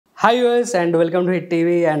Hi viewers and welcome to Hit TV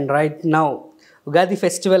and right now Ugadi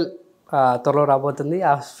festival త్వరలో రాబోతుంది.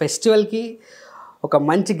 ఆ ఫెస్టివల్కి ఒక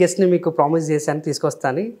మంచి గెస్ట్ని మీకు ప్రామిస్ చేశాను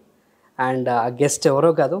తీసుకొస్తాను. అండ్ ఆ గెస్ట్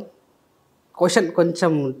ఎవరో కాదు, క్వశ్చన్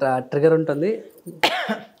కొంచెం ట్రిగర్ ఉంటుంది.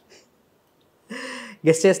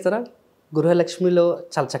 గెస్ట్ చేస్తారా? గృహలక్ష్మిలో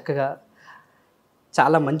చాలా చక్కగా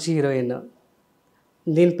చాలా మంచి హీరోయిన్.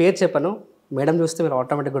 దీని పేరు చెప్పను, మేడం చూస్తే మీరు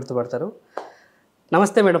ఆటోమేటిక్ గుర్తుపడతారు.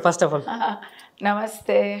 నమస్తే మేడం. ఫస్ట్ ఆఫ్ ఆల్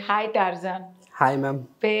నమస్తే. Hi Tarzan. Hi ma'am.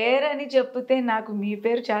 పేరు అని చెప్తే నాకు మీ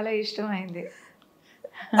పేరు చాలా ఇష్టమైంది.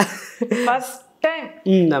 ఫస్ట్ టైం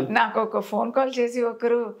నాకు ఒక ఫోన్ కాల్ చేసి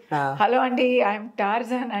ఒకరు హలో అండి ఐఎమ్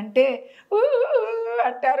టార్జాన్ అంటే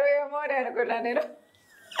అంటారు ఏమో అని అనుకున్నా నేను.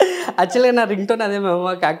 యాక్చువల్గా నా రింగ్ టోన్ అదే మ్యామ్.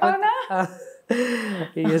 కాకపోతే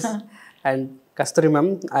yes. And Kasturi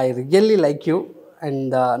ma'am, I really like you.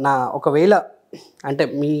 And నా ఒకవేళ అంటే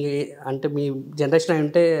మీ జనరేషన్ అయి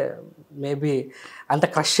ఉంటే మేబీ అంత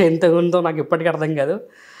క్రష్ ఎంత ఉందో నాకు ఇప్పటికీ అర్థం కాదు.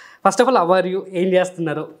 First of all how are you? ఏం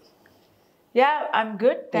చేస్తున్నారు? Yeah I'm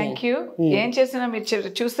good, thank you. ఏం చేస్తున్నా మీరు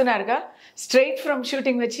చూస్తున్నారుగా, స్ట్రైట్ ఫ్రమ్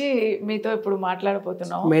షూటింగ్ వచ్చి మీతో ఇప్పుడు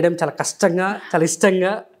మాట్లాడబోతున్నాం. మేడం చాలా కష్టంగా చాలా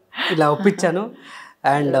ఇష్టంగా ఇలా ఒప్పించాను.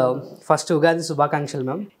 అండ్ ఫస్ట్ ఉగాది శుభాకాంక్షలు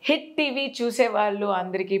మ్యామ్. హిట్ టీవీ చూసే వాళ్ళు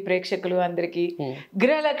అందరికీ, ప్రేక్షకులు అందరికీ,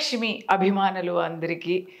 గృహలక్ష్మి అభిమానులు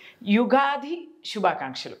అందరికీ యుగాది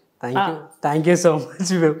శుభాకాంక్షలు. Thank you so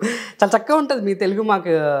much ma'am. చాలా చక్కగా ఉంటుంది మీ తెలుగు.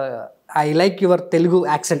 మాకు I like your Telugu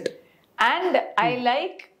accent and I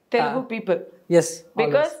like Telugu people. Yes,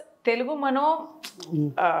 because Telugu మనం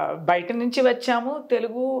బయట నుంచి వచ్చాము,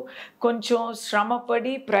 తెలుగు కొంచెం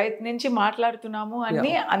శ్రమపడి ప్రయత్నించి మాట్లాడుతున్నాము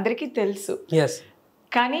అని అందరికీ తెలుసు. ఎస్,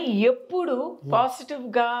 కానీ ఎప్పుడు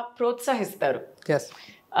పాజిటివ్గా ప్రోత్సహిస్తారు. ఎస్.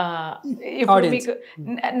 ఇప్పుడు మీకు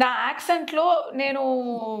నా యాక్సెంట్లో నేను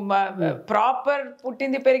ప్రాపర్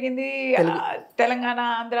పుట్టింది పెరిగింది తెలంగాణ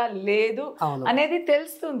ఆంధ్ర లేదు అనేది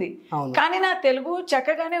తెలుస్తుంది, కానీ నా తెలుగు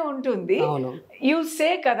చక్కగానే ఉంటుంది. యూ సే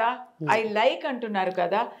కదా ఐ లైక్ అంటున్నారు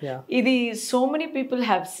కదా, ఇది so many people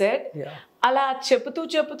have said. అలా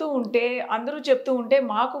చెప్తూ ఉంటే, అందరూ చెప్తూ ఉంటే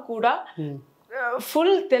మాకు కూడా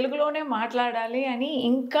ఫుల్ తెలుగులోనే మాట్లాడాలి అని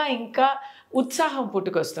ఇంకా ఇంకా ఉత్సాహం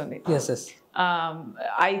పుట్టుకొస్తుంది.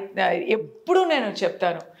 ఎప్పుడు నేను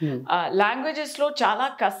చెప్తాను, లాంగ్వేజెస్లో చాలా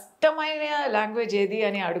కష్టమైన లాంగ్వేజ్ ఏది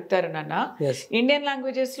అని అడుగుతారు నన్ను. ఇండియన్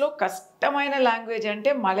లాంగ్వేజెస్లో కష్టమైన లాంగ్వేజ్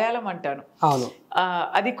అంటే మలయాళం అంటాను.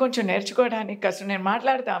 అది కొంచెం నేర్చుకోవడానికి కష్టం. నేను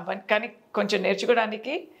మాట్లాడతాను కానీ కొంచెం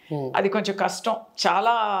నేర్చుకోవడానికి అది కొంచెం కష్టం.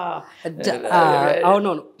 చాలా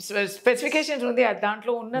స్పెసిఫికేషన్స్ ఉంది,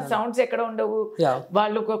 దాంట్లో ఉన్న సౌండ్స్ ఎక్కడ ఉండవు.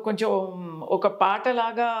 వాళ్ళు కొంచెం ఒక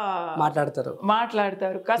పాటలాగా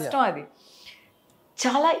మాట్లాడతారు, కష్టం. అది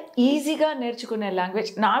చాలా ఈజీగా నేర్చుకునే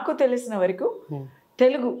లాంగ్వేజ్ నాకు తెలిసిన వరకు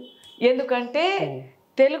తెలుగు. ఎందుకంటే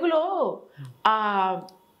తెలుగులో ఆ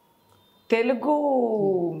తెలుగు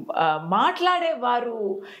మాట్లాడే వారు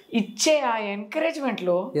ఇచ్చే ఆ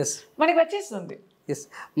ఎంకరేజ్మెంట్లో మనకి వచ్చేస్తుంది.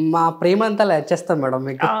 మా ప్రేమ అంతా వచ్చేస్తాం మేడం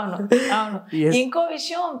మీకు. అవును అవును. ఇంకో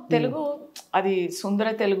విషయం, తెలుగు అది సుందర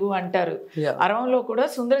తెలుగు అంటారు, అరవంలో కూడా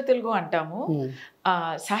సుందర తెలుగు అంటాము.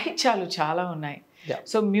 సాహిత్యాలు చాలా ఉన్నాయి.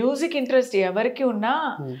 సో మ్యూజిక్ ఇంట్రెస్ట్ ఎవరికి ఉన్నా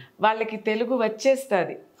వాళ్ళకి తెలుగు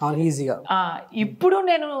వచ్చేస్తుంది ఈజీగా. ఇప్పుడు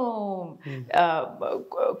నేను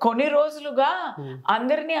కొన్ని రోజులుగా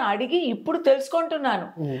అందరినీ అడిగి ఇప్పుడు తెలుసుకుంటున్నాను,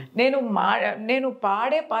 నేను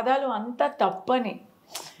పాడే పదాలు అంతా తప్పని.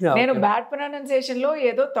 నేను బ్యాడ్ ప్రొనౌన్సియేషన్ లో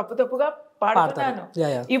ఏదో తప్పుగా పాడుతున్నాను,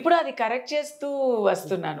 ఇప్పుడు అది కరెక్ట్ చేస్తూ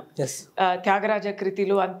వస్తున్నాను. త్యాగరాజ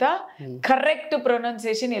కృతిలో అంతా కరెక్ట్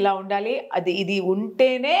ప్రొనౌన్సియేషన్ ఇలా ఉండాలి, ఇది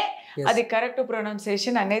ఉంటేనే అది కరెక్ట్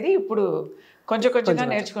ప్రొనౌన్సియేషన్ అనేది ఇప్పుడు కొంచెంగా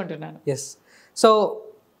నేర్చుకుంటున్నాను. సో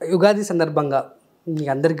యుగాది సందర్భంగా మీ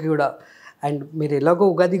అందరికీ కూడా, అండ్ మీరు ఎలాగో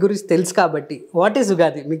ఉగాది గురించి తెలుసు కాబట్టి, వాట్ ఈస్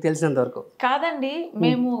ఉగాది మీకు తెలిసినంత వరకు? కాదండి,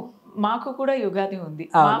 మాకు కూడా యుగాది ఉంది.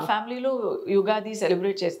 మా ఫ్యామిలీలో యుగాది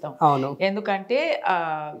సెలబ్రేట్ చేస్తాం. ఎందుకంటే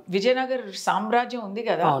విజయనగర్ సామ్రాజ్యం ఉంది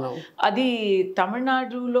కదా, అది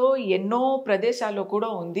తమిళనాడులో ఎన్నో ప్రదేశాల్లో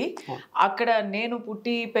కూడా ఉంది. అక్కడ నేను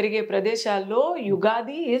పుట్టి పెరిగే ప్రదేశాల్లో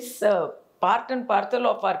Ugadi is part and parcel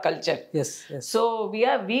of our culture. So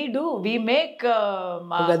we make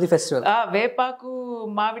Ugadi festival. వేపాకు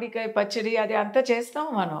మామిడికాయ పచ్చడి అది అంతా చేస్తాం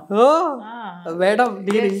మనం. మేడం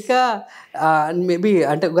నేను ఇంకా మేబీ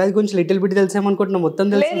అంటే ఉగాది గురించి లిటిల్ బిట్ తెలిసేమనుకుంటున్నా, మొత్తం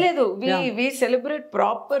లేదు. we celebrate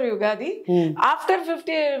proper Ugadi. After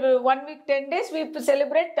 1 week 10 days we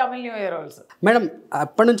celebrate Tamil New Year also. Madam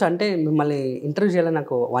అప్పటి నుంచి అంటే మిమ్మల్ని ఇంటర్వ్యూ చేయాలని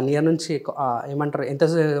నాకు 1 year నుంచి ఏమంటారు ఎంత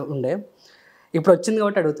ఉండే. ఇప్పుడు వచ్చింది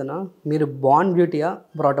కాబట్టి అడుగుతున్నా, మీరు బార్న్ బ్యూటీయా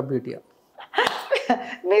బ్రాటప్ బ్యూటీయా?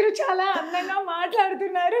 మీరు చాలా అందంగా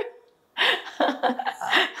మాట్లాడుతున్నారు.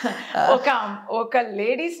 ఒక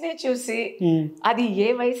లేడీస్ ని చూసి అది ఏ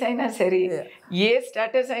వయసు అయినా సరే, ఏ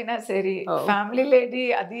స్టేటస్ అయినా సరే, ఫ్యామిలీ లేడీ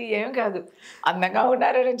అది ఏం కాదు, అందంగా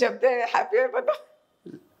ఉన్నారని చెప్తే హ్యాపీ అయిపోతాం.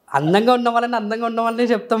 అందంగా ఉన్న వాళ్ళని అందంగా ఉన్న వాళ్ళని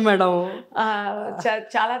చెప్తాం మేడం.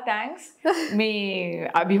 చాలా థ్యాంక్స్, మీ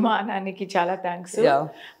అభిమానానికి చాలా థ్యాంక్స్.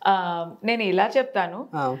 నేను ఇలా చెప్తాను,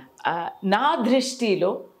 నా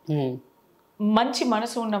దృష్టిలో మంచి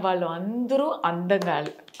మనసు ఉన్న వాళ్ళు అందరూ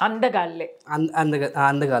అందగాళ్ళే.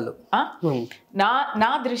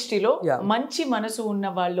 నా దృష్టిలో మంచి మనసు ఉన్న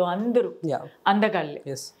వాళ్ళు అందరూ అందగాళ్ళే.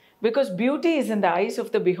 Because beauty is in the eyes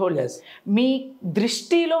of the beholder. మీ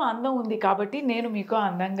దృష్టిలో అందం ఉంది కాబట్టి నేను మీకు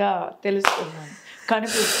అందంగా తెలుస్తున్నాను,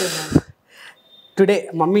 కనిపిస్తున్నాను. టుడే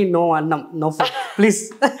మమ్మీ నో అన్నం, no food please.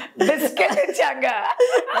 Biscuit ఇచ్చాగా,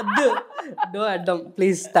 no అన్నం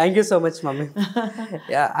please. Thank you so much mummy.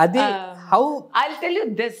 అది how I will tell you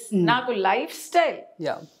this, నాకు లైఫ్ స్టైల్,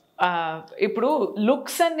 ఇప్పుడు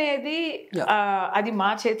లుక్స్ అనేది అది మా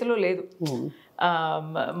చేతిలో లేదు.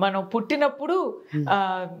 మనం పుట్టినప్పుడు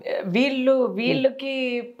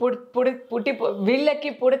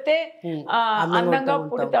వీళ్ళకి పుడితే అందంగా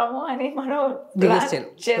పుడతాము అని మనం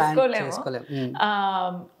చేసుకోలేము.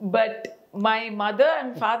 But my mother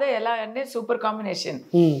and father ఎలా అంటే super combination.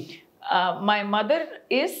 My mother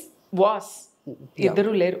was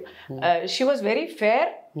ఇద్దరు లేరు. She was very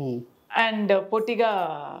fair and పొట్టిగా,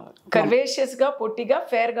 కర్వేషియస్ గా, పొట్టిగా,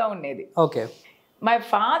 ఫేర్ గా ఉండేది. ఓకే. మై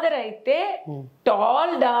ఫాదర్ అయితే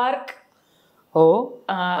టాల్, డార్క్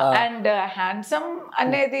అండ్ హ్యాండ్సమ్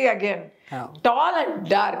అనేది again tall and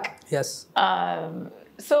dark.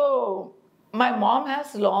 So my mom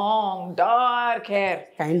has long dark hair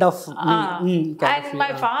kind of, and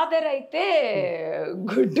my father అయితే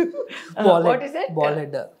good, what is it, ball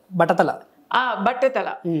head, బట్టతల. బట్టతల.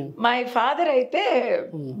 మై ఫాదర్ అయితే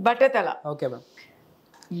బట్టతల.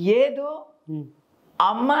 ఏదో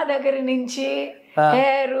అమ్మ దగ్గర నుంచి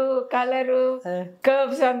హెయిర్, కలరు,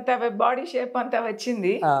 కర్వ్స్ అంతా, బాడీ షేప్ అంతా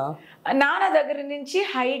వచ్చింది. నాన్న దగ్గర నుంచి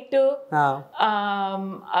హైట్,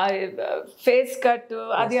 ఫేస్ కట్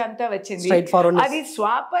అది అంతా వచ్చింది. అది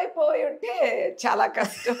స్వాప్ అయిపోయి ఉంటే చాలా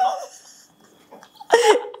కష్టం.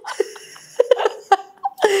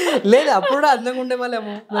 లేదు అప్పుడు అందంగా ఉండే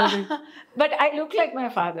వాళ్ళేమో. But I look like my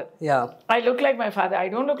father. I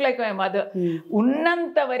don't look like my mother.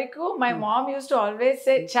 ఉన్నంత వరకు my mom use to always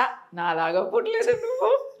say, చా నాలాగా పుట్టలేదు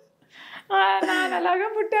నువ్వు, నాలాగా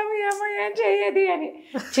పుట్టాము, ఏమో ఏం చెయ్యేది అని.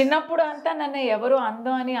 చిన్నప్పుడు అంతా నన్ను ఎవరు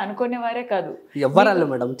అందం అని అనుకునేవారే కాదు. ఎవరు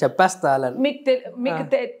మేడం చెప్పేస్తా. మీకు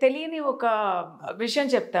తెలియని ఒక విషయం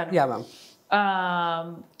చెప్తాను.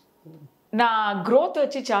 నా గ్రోత్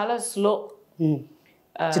వచ్చి చాలా స్లో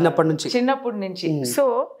చిన్నప్పటి నుంచి. సో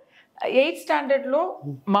 8th స్టాండర్డ్ లో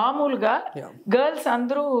మామూలుగా గర్ల్స్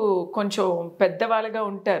అందరూ కొంచెం పెద్దవాళ్ళుగా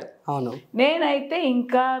ఉంటారు. నేనైతే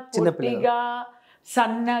ఇంకా పొట్టిగా,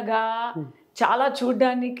 సన్నగా, చాలా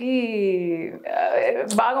చూడ్డానికి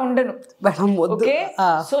బాగా ఉండను. ఓకే.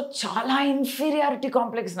 సో చాలా ఇన్ఫీరియారిటీ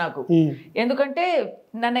కాంప్లెక్స్ నాకు. ఎందుకంటే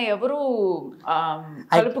నన్ను ఎవరు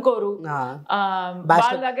కలుపుకోరు.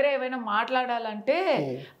 వాళ్ళ దగ్గర ఏమైనా మాట్లాడాలంటే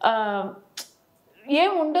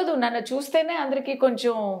ఏం ఉండదు. నన్ను చూస్తేనే అందరికి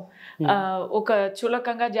కొంచెం ఒక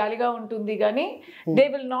చులకంగా, జాలిగా ఉంటుంది, కానీ they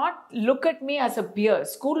will not look at me as a pear.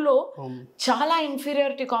 స్కూల్లో చాలా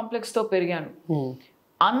ఇన్ఫీరియారిటీ కాంప్లెక్స్ తో పెరిగాను.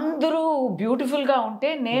 అందరూ బ్యూటిఫుల్ గా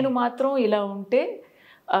ఉంటే నేను మాత్రం ఇలా ఉంటే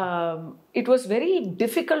it was very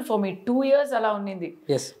difficult for me. 2 years అలా ఉన్నింది.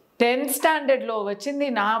 10th స్టాండర్డ్ లో వచ్చింది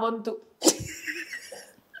నా వంతు.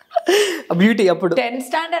 బ్యూటీ అప్పుడు 10th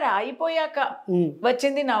స్టాండర్డ్ అయిపోయాక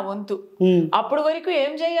వచ్చింది నా వంతు. అప్పుడు వరకు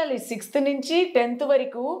ఏం చేయాలి? 6th నుంచి 10th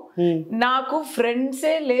వరకు నాకు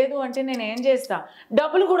ఫ్రెండ్సే లేదు అంటే నేను ఏం చేస్తా?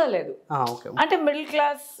 డబ్బులు కూడా లేదు. అంటే మిడిల్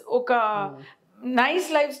క్లాస్, ఒక నైస్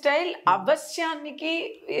లైఫ్ స్టైల్, అవశ్యానికి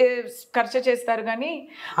ఖర్చు చేస్తారు కానీ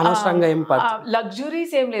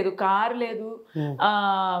లగ్జరీస్ ఏం లేదు. కార్ లేదు,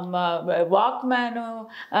 వాక్ మ్యాన్,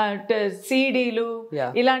 సీడీలు,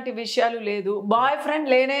 ఇలాంటి విషయాలు లేదు. బాయ్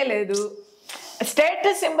ఫ్రెండ్ లేనే లేదు.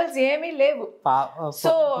 స్టేటస్ సింబల్స్ ఏమీ లేవు.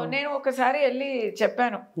 సో నేను ఒకసారి వెళ్ళి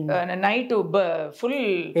చెప్పాను, night full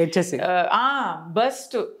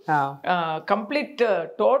bust, complete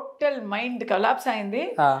total mind collapse అయింది.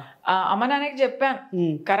 అమ్మ నాన్నకి చెప్పాను,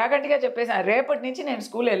 కరాగట్టిగా చెప్పేసాను, రేపటి నుంచి నేను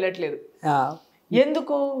స్కూల్ వెళ్ళట్లేదు.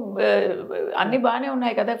 ఎందుకు? అన్ని బాగానే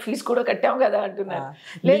ఉన్నాయి కదా, ఫీజు కూడా కట్టాం కదా అంటున్నారు.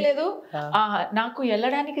 లేదు, నాకు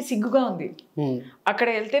వెళ్ళడానికి సిగ్గుగా ఉంది. అక్కడ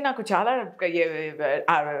వెళ్తే నాకు చాలా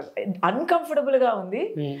అన్కంఫర్టబుల్ గా ఉంది.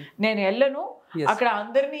 నేను వెళ్ళను. అక్కడ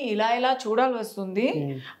అందరినీ ఇలా ఇలా చూడాల్సి వస్తుంది.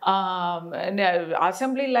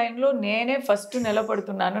 అసెంబ్లీ లైన్ లో నేనే ఫస్ట్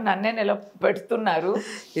నిలబడుతున్నాను, నన్నే నిలబెడుతున్నారు.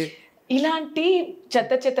 ఇలాంటి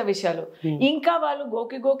చెత్త చెత్త విషయాలు. ఇంకా వాళ్ళు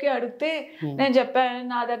గోకి అడిగితే నేను చెప్పాను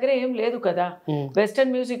నా దగ్గర ఏం లేదు కదా,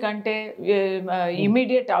 వెస్టర్న్ మ్యూజిక్ అంటే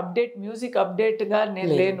ఇమీడియట్ అప్డేట్, మ్యూజిక్ అప్డేట్ గా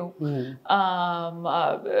నేను లేను,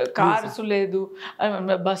 కార్స్ లేదు,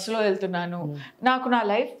 బస్సులో వెళ్తున్నాను, నాకు నా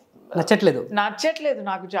లైఫ్ నచ్చట్లేదు,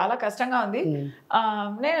 నాకు చాలా కష్టంగా ఉంది,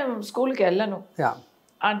 నేను స్కూల్కి వెళ్ళను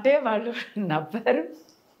అంటే వాళ్ళు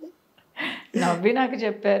నవ్వి నాకు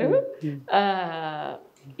చెప్పారు,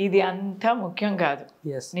 ఇది అంతా ముఖ్యం కాదు,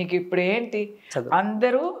 నీకు ఇప్పుడు ఏంటి,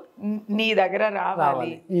 అందరూ నీ దగ్గర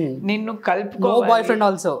రావాలి, నిన్ను కలుపుకోవాలి.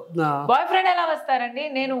 బాయ్ ఫ్రెండ్ ఎలా వస్తారండి,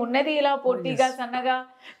 నేను ఉన్నది ఇలా పొట్టిగా సన్నగా,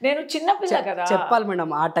 నేను చిన్నపిల్ల కదా. చెప్పాలి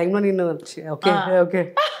మేడం ఆ టైంలో నేను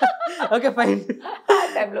ఆ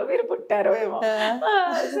టైంలో మీరు పుట్టారో ఏమో.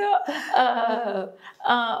 సో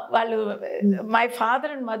వాళ్ళు మై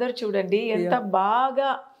ఫాదర్ అండ్ మదర్ చూడండి ఎంత బాగా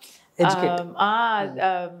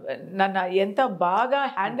నన్ను ఎంత బాగా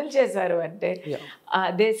హ్యాండిల్ చేశారు అంటే,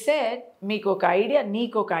 దే సెడ్ మీకు ఒక ఐడియా,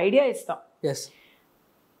 నీకు ఒక ఐడియా ఇస్తాం,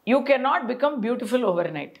 you can not become beautiful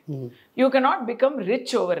over night, you can not become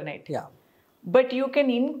rich over night, but you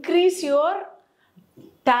can increase your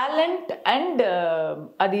talent and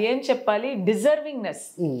అది ఏం చెప్పాలి, డిజర్వింగ్నెస్,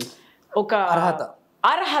 ఒక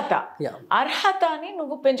అర్హతని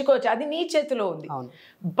నువ్వు పెంచుకోవచ్చు, అది నీ చేతిలో ఉంది.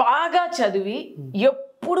 బాగా చదివి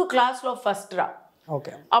ఎప్పుడు క్లాస్లో ఫస్ట్ రా,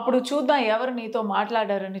 అప్పుడు చూద్దాం ఎవరు నీతో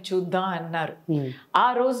మాట్లాడారని చూద్దాం అన్నారు. ఆ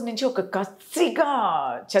రోజు నుంచి ఒక కసిగా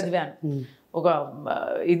చదివాను, ఒక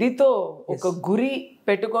ఇదితో ఒక గురి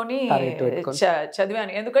పెట్టుకొని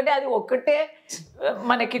చదివాను, ఎందుకంటే అది ఒక్కటే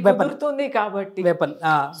మనకి కుదురుతుంది కాబట్టి.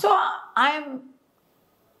 So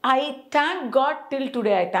I thank God till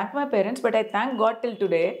today. I thank my parents, but I thank God till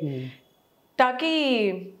today. తాకి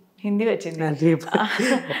హిందీ వచ్చింది.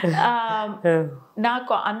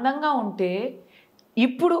 నాకు అందంగా ఉంటే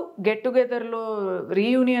ఇప్పుడు గెట్ టుగెదర్లో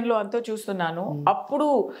రీయూనియన్లో అంతా చూస్తున్నాను, అప్పుడు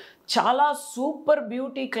చాలా సూపర్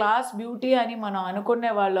బ్యూటీ, క్లాస్ బ్యూటీ అని మనం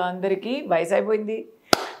అనుకునే వాళ్ళు అందరికీ వయసు అయిపోయింది,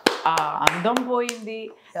 ఆ అందం పోయింది,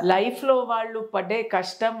 లైఫ్లో వాళ్ళు పడే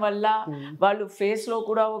కష్టం వల్ల వాళ్ళు ఫేస్లో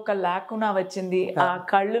కూడా ఒక లాకునా వచ్చింది, ఆ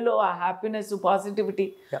కళ్ళులో ఆ హ్యాపీనెస్, పాజిటివిటీ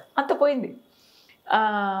అంత పోయింది.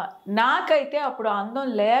 నాకైతే అప్పుడు అందం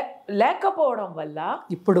లేకపోవడం వల్ల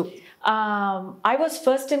ఇప్పుడు I was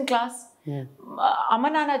first in class. అమ్మ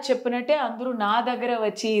నాన్న చెప్పినట్టే అందరూ నా దగ్గర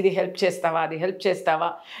వచ్చి ఇది హెల్ప్ చేస్తావా, అది హెల్ప్ చేస్తావా,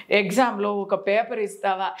 ఎగ్జామ్లో ఒక పేపర్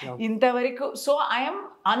ఇస్తావా, ఇంతవరకు. So I'm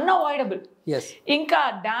unavoidable. ఇంకా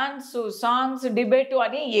డాన్స్, సాంగ్స్, డిబేట్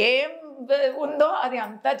అని ఏం ఉందో అది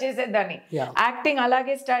అంతా చేసేదాన్ని. యాక్టింగ్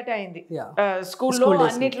అలాగే స్టార్ట్ అయింది స్కూల్లో,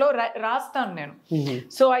 అన్నిట్లో రాస్తాను నేను.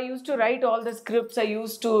 So I use to right all the scripts, I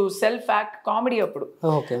use to self act comedy అప్పుడు.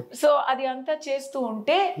 సో అది అంతా చేస్తూ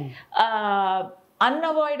ఉంటే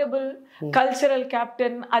అన్అవాయిడబుల్, కల్చరల్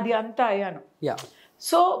క్యాప్టెన్, అది అంతా అయ్యాను.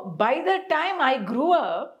 So by the time I grew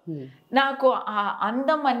up, నాకు ఆ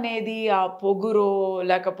అందం అనేది ఆ పొగురో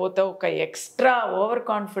లేకపోతే ఒక ఎక్స్ట్రా ఓవర్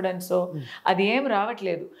కాన్ఫిడెన్సో అది ఏం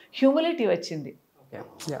రావట్లేదు, హ్యూమిలిటీ వచ్చింది.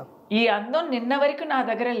 ఈ అందం నిన్న వరకు నా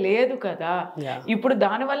దగ్గర లేదు కదా, ఇప్పుడు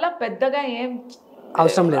దానివల్ల పెద్దగా ఏం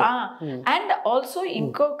అవసరం లేదు. అండ్ ఆల్సో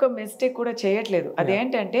ఇంకొక మిస్టేక్ కూడా చేయట్లేదు,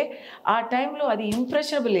 అదేంటంటే ఆ టైంలో అది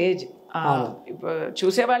ఇంప్రెషనబుల్ ఏజ్,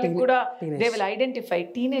 చూసే వాళ్ళకి కూడా దే విల్ ఐడెంటిఫై,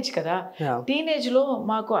 టీనేజ్ కదా, టీనేజ్ లో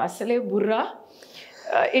మాకు అసలే Borra,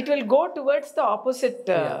 it will go towards the opposite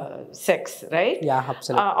sex, right?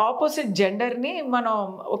 Opposite gender ని మనం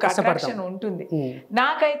ఒక అట్రాక్షన్ ఉంటుంది.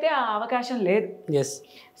 నాకైతే ఆ అవకాశం లేదు.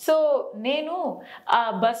 సో నేను ఆ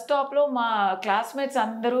బస్ స్టాప్ లో మా క్లాస్మేట్స్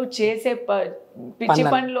అందరూ చేసే పిచ్చి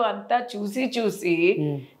పనులు అంతా చూసి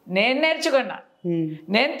నేను నేర్చుకున్నా,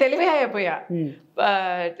 నేను తెలివి అయిపోయా.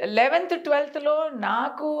 11th 12th లో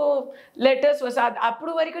నాకు లెటర్స్ వస్తా,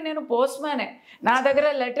 అప్పుడు వరకు నేను పోస్ట్ మ్యానే, నా దగ్గర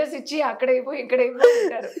లెటర్స్ ఇచ్చి అక్కడ అయిపోయి ఇక్కడ అయిపోయి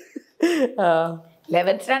ఉంటారు.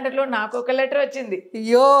 11th స్టాండర్డ్ లో నాకు ఒక లెటర్ వచ్చింది.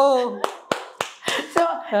 సో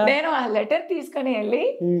నేను ఆ లెటర్ తీసుకొని వెళ్ళి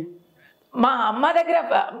మా అమ్మ దగ్గర,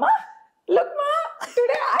 అమ్మా లుక్ మా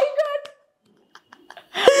టుడే ఐ గాట్,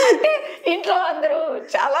 అంటే ఇంట్లో అందరూ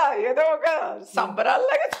చాలా ఏదో ఒక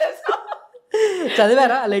సంబరాల్లాగా చేస్తాం.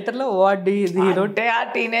 చదివారా ఆ లెటర్ లో? అంటే ఆ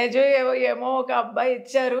టీనేజ్ ఏమో ఒక అబ్బాయి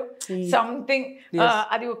ఇచ్చారు సంథింగ్,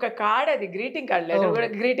 అది ఒక కార్డ్, అది గ్రీటింగ్ కార్డ్, లెటర్ కూడా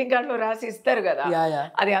గ్రీటింగ్ కార్డ్ లో రాసి ఇస్తారు కదా,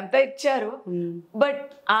 అది అంతా ఇచ్చారు. బట్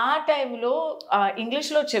ఆ టైంలో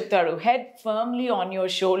ఇంగ్లీష్ లో చెప్తాడు head firmly on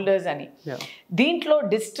your shoulders అని. దీంట్లో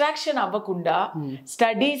డిస్ట్రాక్షన్ అవ్వకుండా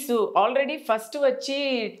స్టడీస్, ఆల్రెడీ ఫస్ట్ వచ్చి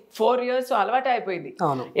 4 years అలవాటు అయిపోయింది.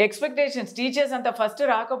 ఎక్స్పెక్టేషన్స్, టీచర్స్ అంతా ఫస్ట్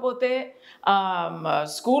రాకపోతే,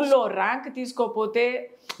 స్కూల్లో ర్యాంక్ తీసుకోపోతే,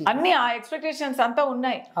 అన్ని ఆ ఎక్స్పెక్టేషన్స్ అంతా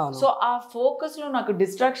ఉన్నాయి. సో ఆ ఫోకస్ లో నాకు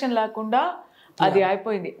డిస్ట్రాక్షన్ లేకుండా అది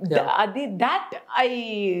అయిపోయింది. అది that I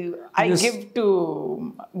give to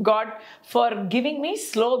God for giving me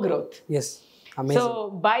slow growth. So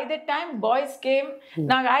by the time boys came,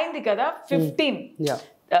 నాకు అయింది కదా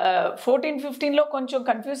 14-15లో కొంచెం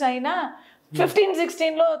కన్ఫ్యూజ్ అయినా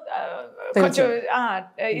 15-16లో కొంచెం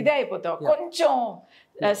ఇదే అయిపోతాం, కొంచెం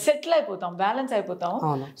సెటిల్ అయిపోతాం, బ్యాలెన్స్ అయిపోతాం.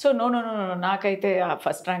 సో నో నో నో నాకైతే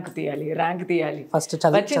ఫస్ట్ ర్యాంక్ తీయాలి, ర్యాంక్ తీయాలి.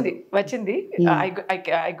 వచ్చింది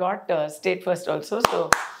I got state first also. So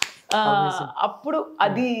అప్పుడు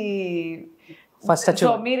అది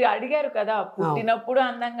సో మీరు అడిగారు కదా పుట్టినప్పుడు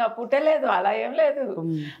అందంగా పుట్టలేదు, అలా ఏం లేదు.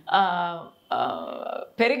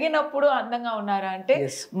 పెరిగినప్పుడు అందంగా ఉన్నారా అంటే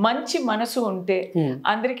మంచి మనసు ఉంటే,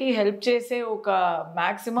 అందరికీ హెల్ప్ చేసే ఒక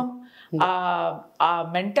మాక్సిమం ఆ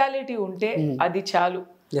మెంటాలిటీ ఉంటే అది చాలు.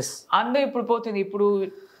 అందరూ ఇప్పుడు పోతుంది. ఇప్పుడు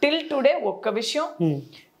టిల్ టుడే ఒక్క విషయం,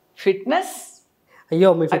 ఫిట్నెస్.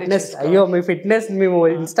 మీ ఫిట్నెస్ మేము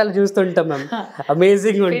ఇన్స్టాల్ చూస్తుంటాం మ్యామ్,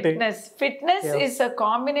 అమేజింగ్ ఉంటుంది. Fitness is a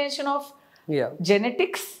combination of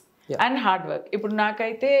genetics and hard work. ఇప్పుడు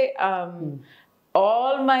నాకైతే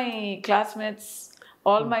all my classmates,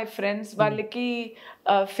 all my friends వాళ్ళకి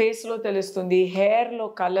ఫేస్ లో తెలుస్తుంది, హెయిర్ లో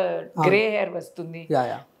కలర్, గ్రే హెయిర్ వస్తుంది.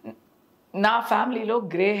 నా ఫ్యామిలీలో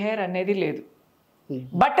గ్రే హెయిర్ అనేది లేదు,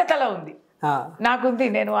 బట్టతల ఉంది. నాకుంది,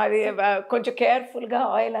 నేను అది కొంచెం కేర్ఫుల్ గా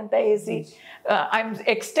ఆయిల్ అంతా వేసి I'm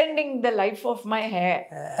extending the life of my hair.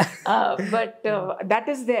 But that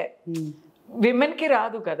is there. Women కి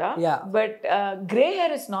రాదు కదా, but grey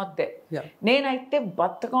hair is not they. నేనైతే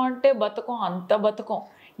బతకం అంటే బతకం, అంత బతకం.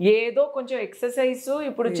 ఏదో కొంచెం ఎక్సర్సైజ్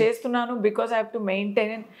ఇప్పుడు చేస్తున్నాను because I have to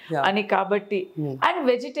maintain అని కాబట్టి. And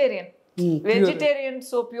vegetarian,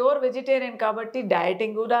 so pure vegetarian కాబట్టి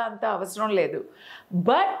డయటింగ్ కూడా అంత అవసరం లేదు.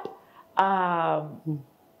 But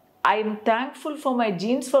I'm thankful for my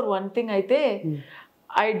jeans for one thing. అయితే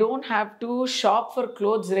I don't have to shop for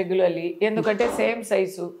clothes regularly, ఎందుకంటే సేమ్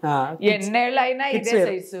సైజు, ఎన్నేళ్ళైనా ఇదే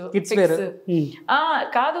సైజు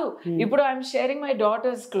కాదు. ఇప్పుడు I'm sharing my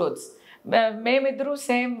daughters clothes, మేమిద్దరు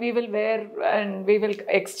same, we will wear and we will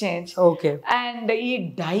exchange. And ఈ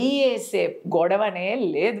die వేసే గొడవనే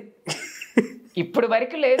లేదు, ఇప్పుడు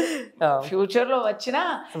వరకు లేదు. ఫ్యూచర్ లో వచ్చినా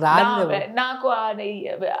నాకు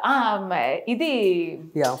ఇది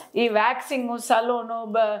ఈ వ్యాక్సింగ్, సలోను,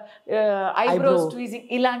 ఐబ్రోస్ ట్వీజింగ్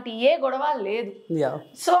ఇలాంటి ఏ గొడవ లేదు.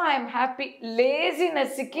 So I'm happy.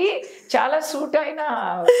 లేజినెస్ కి చాలా సూట్ అయిన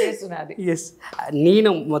ఫేస్ నాది.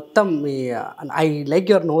 నేను మొత్తం I like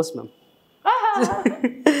your nose ma'am,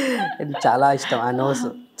 చాలా ఇష్టం ఆ నోస్,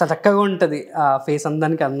 చాలా చక్కగా ఉంటది, ఆ ఫేస్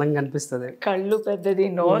అందానికి అందంగా అనిపిస్తుంది. కళ్ళు పెద్దది,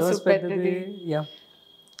 నోస్ పెద్దది,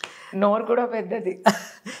 నోరు కూడా పెద్దది,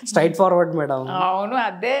 స్ట్రైట్ ఫార్వర్డ్ మేడం. అవును,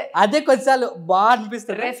 అదే కొంచెం బాగా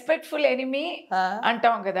అనిపిస్తుంది. రెస్పెక్ట్ఫుల్ ఎనిమీ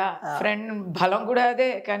అంటాం కదా, ఫ్రెండ్ బలం కూడా అదే,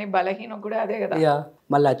 కానీ బలహీనం కూడా అదే కదా.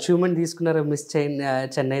 మళ్ళీ అచీవ్మెంట్ తీసుకున్నారు, మిస్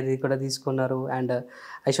చెన్నైది కూడా తీసుకున్నారు, అండ్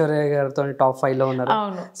ఐశ్వర్య గారితో టాప్ 5 లో ఉన్నారు.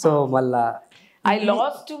 సో మళ్ళా I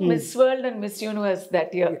lost to Miss World and Miss Universe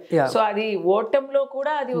that year. So అది ఓటంలో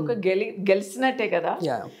కూడా అది ఒక గెలిచినట్టే కదా.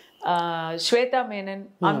 Shweta Menon,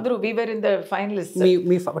 అందరూ we were in the finalists.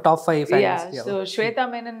 Me top 5 finalists. So Shweta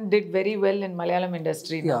Menon did very well in Malayalam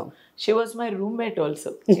industry. She was my roommate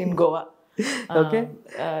also in Goa. Okay.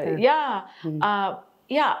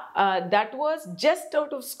 That was just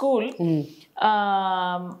out of school.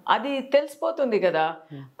 అది తెలిసిపోతుంది కదా,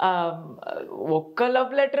 ఒక్క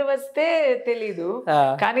love letter వస్తే తెలీదు,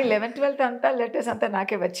 కానీ 11th 12th అంతా letters అంతా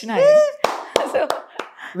నాకే వచ్చినాయి. So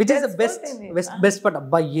which is the best part,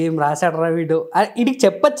 అబ్బా ఏం రాశాడు రా వీడు, ఇది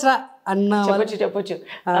చెప్పొచ్చురా అన్న చెప్పొచ్చు.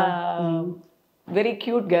 వెరీ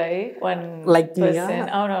క్యూట్ గై, వన్ లైక్ పర్సన్.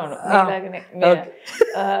 అవునవును,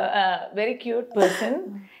 very cute person.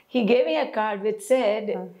 He gave me a card which said,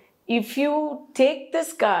 if you take this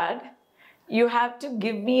card, you have to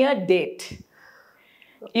give me a date.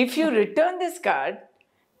 If you return this card,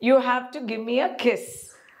 you have to give me a kiss.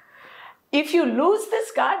 If you lose this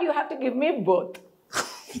card, you have to give me both.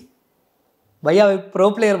 Bhaiya, pro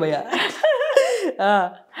player bhaiya.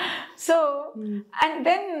 So and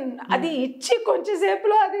then అది ఇచ్చి కొంచెం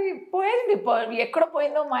సేపులో అది పోయింది, ఎక్కడ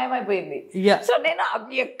పోయిందో మాయమైపోయింది. So నేను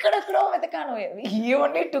ఎక్కడెక్కడో వెతకాను, he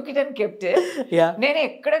only took it and kept it. నేను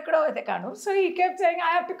ఎక్కడెక్కడో వెతకాను. So he kept saying I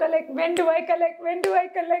have to collect, when do I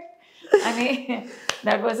collect అని.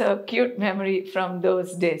 That was a cute memory from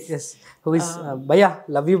those days. భయ్యా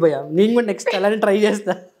లవ్ యూ భయ్యా, నేను కూడా నెక్స్ట్ అలానే ట్రై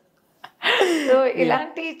చేస్తా. So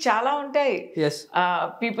ఇలాంటి చాలా ఉంటాయి.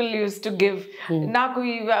 People use to give. నాకు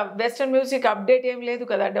ఈ వెస్టర్న్ మ్యూజిక్ అప్డేట్ ఏం లేదు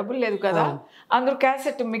కదా, డబ్బులు లేదు కదా, అందరూ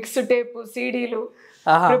క్యాసెట్, మిక్స్ టేప్, సీడీలు,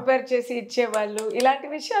 ప్రిపేర్ చేసి ఇచ్చేవాళ్ళు. ఇలాంటి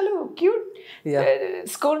విషయాలు cute.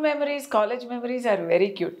 School memories, college memories are very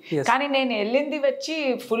cute. కానీ నేను వెళ్ళింది వచ్చి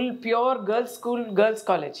full pure girls school, girls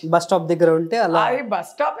college. Bus stop దగ్గర ఉంటే అలా, అది బస్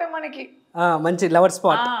స్టాపే మనకి మంచి lover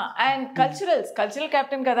spot. And cultural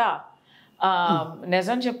captain కదా.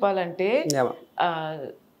 నిజం చెప్పాలంటే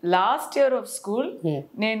లాస్ట్ ఇయర్ ఆఫ్ స్కూల్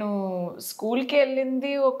నేను స్కూల్కి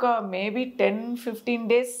వెళ్ళింది ఒక మేబీ 10-15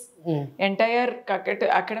 days ఎంటైర్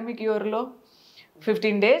అకాడమిక్ ఇయర్లో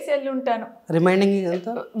 15 days వెళ్ళి ఉంటాను. రిమైనింగ్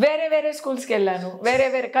వేరే వేరే స్కూల్స్కి వెళ్ళాను, వేరే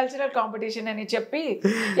వేరే కల్చరల్ కాంపిటీషన్ అని చెప్పి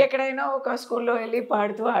ఎక్కడైనా ఒక స్కూల్లో వెళ్ళి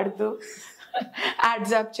పాడుతూ ఆడుతూ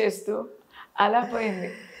యాడ్జాప్ చేస్తూ అలా పోయింది.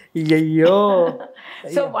 అయ్యో.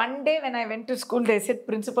 So one day when I went to school they said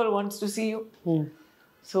principal wants to see you.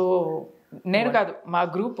 So నేను కాదు, మా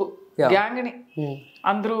గ్రూప్ గ్యాంగ్ని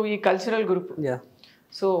అందరూ ఈ కల్చరల్ గ్రూప్.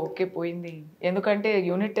 సో ఓకే పోయింది. ఎందుకంటే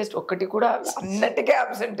యూనిట్ టెస్ట్ ఒక్కటి కూడా అన్నట్టుగా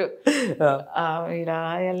అబ్సెంట్. ఇలా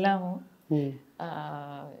వెళ్ళాము,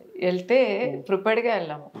 వెళ్తే ప్రిపేర్డ్గా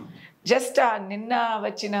వెళ్ళాము. జస్ట్ నిన్న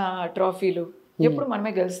వచ్చిన ట్రాఫీలు, ఎప్పుడు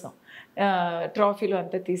మనమే గెలుస్తాం, ట్రాఫీలు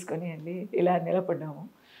అంతా తీసుకొని వెళ్ళి ఇలా నిలబడ్డాము.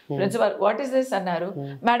 ప్రిన్సిపల్ వాట్ ఈస్ దిస్ అన్నారు.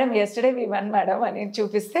 Madam yesterday V one madam అని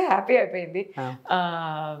చూపిస్తే హ్యాపీ అయిపోయింది.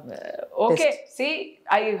 Okay C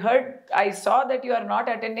I saw that you are not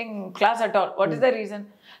attending class at all. What is the reason?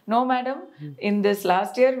 No madam, in this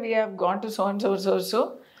last year we have gone to so and so so so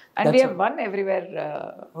and we have one everywhere.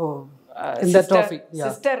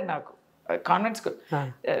 Sister నాకు convent school,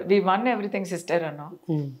 we one everything sister అన్నా.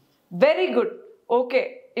 Very good, okay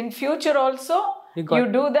in future also you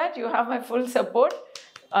do that, you have my full support.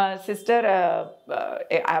 Sister,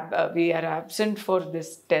 we are absent for this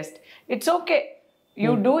test. It's okay.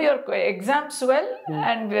 You do your exams well,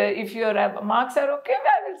 and if your marks are okay,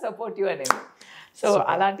 I will support you anyway. So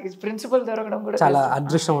అలాంటి principal దొరకడం కూడా చాలా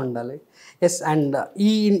అదృష్టం ఉండాలి. Yes. And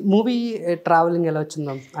ఈ movie travelling ఎలా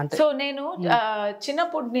వచ్చిందాం అంటే, so నేను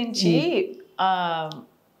చిన్నప్పటి నుంచి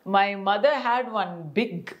my mother had one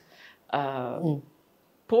big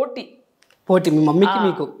పోటీ మీ మమ్మీకి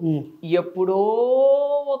మీకు. ఎప్పుడో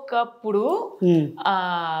ఒకప్పుడు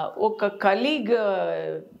ఒక కలీగ్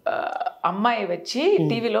అమ్మాయి వచ్చి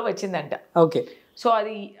టీవీలో వచ్చిందంట. ఓకే. సో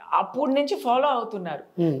అది అప్పటి నుంచి ఫాలో అవుతున్నారు.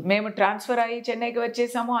 మేము ట్రాన్స్ఫర్ అయ్యి చెన్నైకి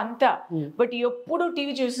వచ్చేసాము అంతా. బట్ ఎప్పుడు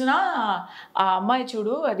టీవీ చూసినా ఆ అమ్మాయి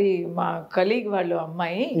చూడు, అది మా కలీగ్ వాళ్ళు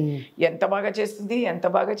అమ్మాయి, ఎంత బాగా చేస్తుంది, ఎంత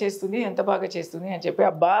బాగా చేస్తుంది, ఎంత బాగా చేస్తుంది అని చెప్పి,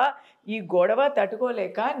 అబ్బా ఈ గొడవ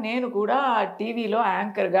తట్టుకోలేక నేను కూడా టీవీలో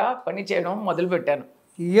యాంకర్గా పనిచేయడం మొదలుపెట్టాను.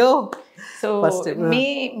 సో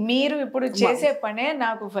మీరు ఇప్పుడు చేసే పనే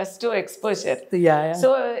నాకు first exposure. So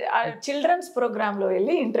children's programme లో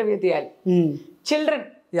వెళ్ళి ఇంటర్వ్యూ తీయాలి.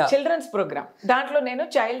 చిల్డ్రన్స్ ప్రోగ్రామ్, దాంట్లో నేను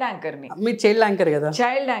చైల్డ్ యాంకర్ని. మీరు చైల్డ్ యాంకర్ కదా?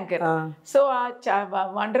 Child anchor. సో ఆ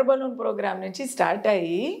వండర్ బలూన్ ప్రోగ్రామ్ నుంచి స్టార్ట్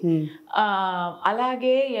అయ్యి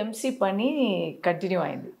అలాగే ఎంసీ పని కంటిన్యూ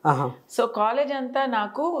అయింది. సో కాలేజ్ అంతా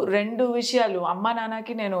నాకు 2 విషయాలు, అమ్మా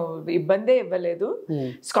నాన్నకి నేను ఇబ్బందే ఇవ్వలేదు.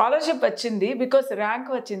 స్కాలర్షిప్ వచ్చింది, బికాస్ ర్యాంక్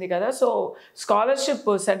వచ్చింది కదా. So scholarship,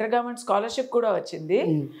 central government scholarship కూడా వచ్చింది.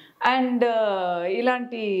 అండ్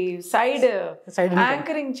ఇలాంటి సైడ్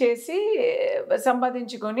యాంకరింగ్ చేసి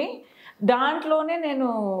సంపాదించుకొని దాంట్లోనే నేను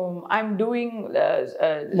I'm doing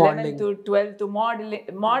 11th 12th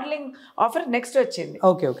modelling offer next వచ్చింది.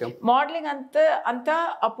 మోడలింగ్ అంతా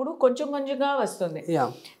అప్పుడు కొంచెం కొంచెంగా వస్తుంది.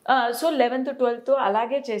 సో 11th 12th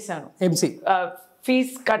అలాగే చేశాను.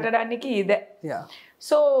 ఫీజ్ కట్టడానికి ఇదే.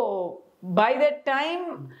 So by that time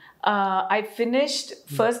I finished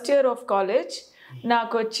first year of college.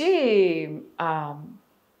 నాకు వచ్చి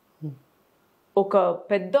ఒక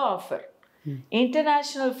పెద్ద offer,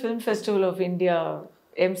 international film festival of India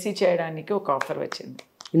MC చేయడానికి ఒక ఆఫర్ వచ్చింది.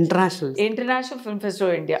 International film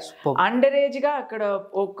festival India. Under age గా అక్కడ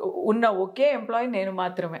ఉన్న ఒకే ఎంప్లాయీ నేను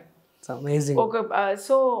మాత్రమే.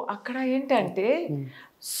 సో అక్కడ ఏంటంటే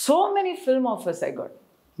so many film offers I got,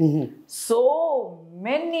 so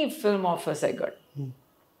many film offers I got.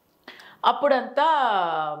 అప్పుడంతా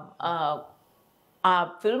ఆ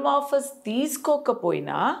ఫిల్మ్ ఆఫర్స్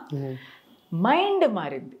తీసుకోకపోయినా మైండ్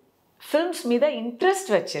మారింది, ఫిల్మ్స్ మీద ఇంట్రెస్ట్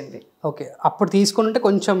వచ్చింది. ఓకే. అప్పుడు తీసుకుంటే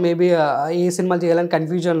కొంచెం మేబీ ఏ సినిమాలు చేయాలని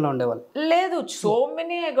కన్ఫ్యూజన్లో ఉండేవాళ్ళు. లేదు, సో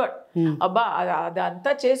మెనీ ఐ గాట్. అబ్బా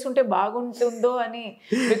అదంతా చేస్తుంటే బాగుంటుందో అని,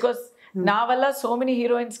 బికాస్ నా వల్ల so many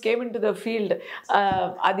heroines came in to the field.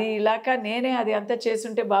 అది ఇలాక నేనే అది అంతా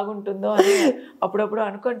చేస్తుంటే బాగుంటుందో అని అప్పుడప్పుడు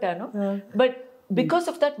అనుకుంటాను. But because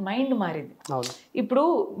of that mind మారింది. ఇప్పుడు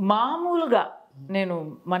మామూలుగా నేను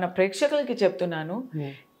మన ప్రేక్షకులకి చెప్తున్నాను,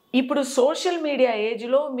 ఇప్పుడు సోషల్ మీడియా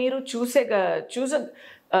ఏజ్లో మీరు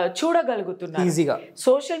చూడగలుగుతున్నారు ఈజీగా.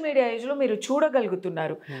 సోషల్ మీడియా ఏజ్లో మీరు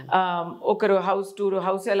చూడగలుగుతున్నారు. ఒకరు హౌస్ టూర్,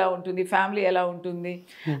 హౌస్ ఎలా ఉంటుంది, ఫ్యామిలీ ఎలా ఉంటుంది,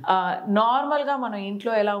 నార్మల్గా మనం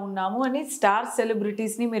ఇంట్లో ఎలా ఉన్నాము అని స్టార్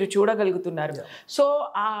సెలబ్రిటీస్ని మీరు చూడగలుగుతున్నారు. సో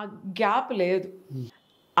ఆ గ్యాప్ లేదు.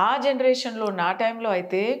 ఆ జనరేషన్లో నా టైంలో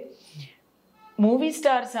అయితే మూవీ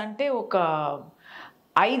స్టార్స్ అంటే ఒక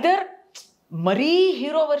ఐదర్ మరీ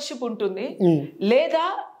హీరో వర్షిప్ ఉంటుంది, లేదా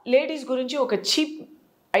లేడీస్ గురించి ఒక చీప్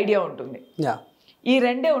ఐడియా ఉంటుంది. ఈ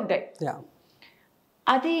రెండే ఉంటాయి.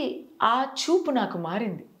 అది ఆ చూపు నాకు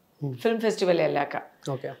మారింది ఫిల్మ్ ఫెస్టివల్ వెళ్ళాక.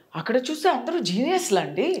 అక్కడ చూస్తే అందరూ జీనియస్లు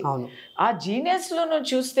అండి. ఆ జీనియస్లను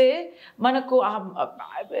చూస్తే మనకు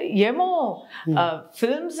ఏమో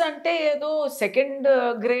ఫిల్మ్స్ అంటే ఏదో సెకండ్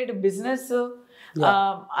గ్రేడ్ బిజినెస్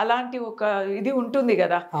అలాంటి ఒక ఇది ఉంటుంది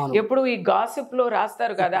కదా. ఎప్పుడు ఈ గాసిప్ లో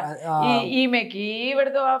రాస్తారు కదా, ఈమెకి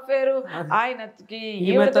ఈవిడతో అఫేరు, ఆయనకి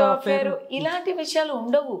ఈవిడతో అఫేరు, ఇలాంటి విషయాలు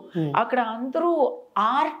ఉండవు అక్కడ. అందరూ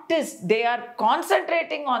artist, they are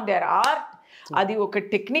concentrating on their art. అది ఒక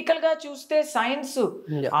టెక్నికల్ గా చూస్తే సైన్స్,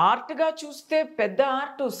 ఆర్ట్ గా చూస్తే పెద్ద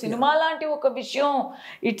ఆర్ట్, సినిమా లాంటి ఒక విషయం.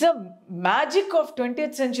 It's a magic of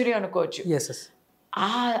 20th century అనుకోవచ్చు.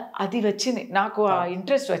 అది వచ్చింది నాకు, ఆ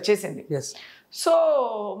ఇంట్రెస్ట్ వచ్చేసింది. సో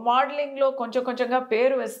మోడలింగ్లో కొంచెం కొంచెంగా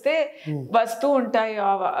పేరు వస్తూ ఉంటాయి,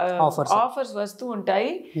 ఆఫర్స్ వస్తూ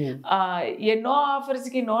ఉంటాయి. ఎన్నో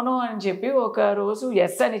ఆఫర్స్కి నో అని చెప్పి ఒక రోజు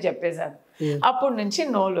ఎస్ అని చెప్పేశాను. అప్పటి నుంచి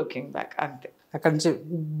నో లుకింగ్ బ్యాక్, అంతే. అక్కడ నుంచి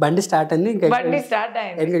బండి స్టార్ట్ అయింది. బండి స్టార్ట్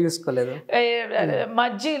అయింది. చూసుకోలేదు.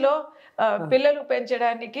 మధ్యలో పిల్లలు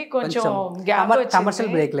పెంచడానికి కొంచెం గ్యాప్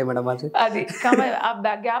వచ్చింది. అది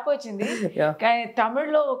గ్యాప్ వచ్చింది. కానీ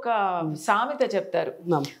తమిళ్లో ఒక సామెత చెప్తారు,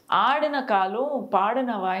 ఆడిన కాలు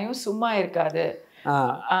పాడిన వాయు సుమ్మా ఇరుకాదు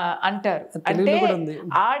అంటారు. అంటే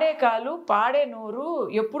ఆడే కాలు పాడే నోరు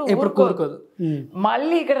ఎప్పుడు ఊరుకోదు,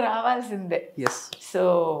 మళ్ళీ ఇక్కడ రావాల్సిందే. So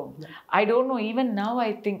I don't know, even now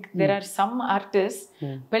I think there are some artist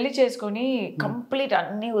పెళ్లి చేసుకొని కంప్లీట్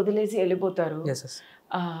అన్ని వదిలేసి వెళ్ళిపోతారు.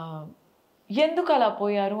 ఎందుకు అలా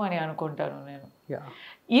పోయారు అని అనుకుంటాను నేను.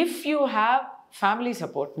 If you have family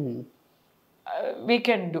support we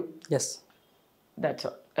can do, that's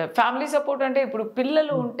all. Family support అంటే ఇప్పుడు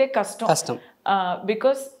పిల్లలు ఉంటే కష్టం.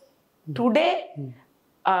 బికాస్ టుడే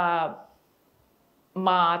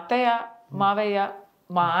మా అత్తయ్య, మావయ్య,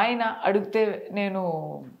 మా ఆయన అడిగితే నేను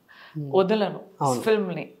వదలను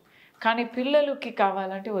ఫిల్మ్ని, కానీ పిల్లలకి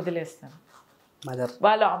కావాలంటే వదిలేస్తాను.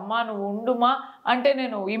 వాళ్ళ అమ్మ నువ్వు ఉండుమా అంటే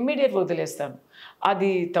నేను ఇమ్మీడియట్ వదిలేస్తాను. అది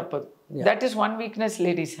తప్పదు. That is one weakness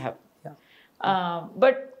ladies have.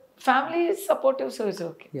 But family supportive, so it's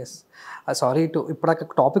okay. Sorry ఇప్పుడు అక్కడ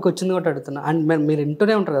టాపిక్ వచ్చింది కూడా అడుగుతున్నా. అండ్ మీరు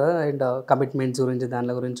వింటూనే ఉంటారు కదా, అండ్ కమిట్మెంట్స్ గురించి,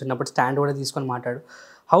 దాని గురించి ఉన్నప్పుడు స్టాండ్ కూడా తీసుకొని మాట్లాడు.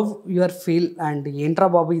 హౌ యువర్ ఫీల్ అండ్ ఏంట్రా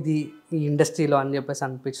బాబు ఇది ఈ ఇండస్ట్రీలో అని చెప్పేసి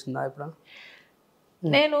అనిపిస్తుందా ఇప్పుడు?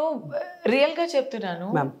 నేను రియల్గా చెప్తున్నాను,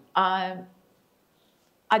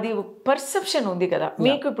 అది పర్సెప్షన్ ఉంది కదా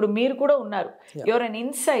మీకు. ఇప్పుడు మీరు కూడా ఉన్నారు, యువర్ అన్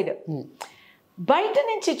ఇన్సైడ్. బయట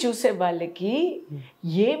నుంచి చూసే వాళ్ళకి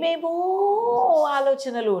ఏమేమో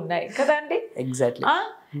ఆలోచనలు ఉన్నాయి కదా అండి. ఎగ్జాక్ట్లీ.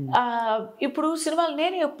 ఇప్పుడు సినిమాలు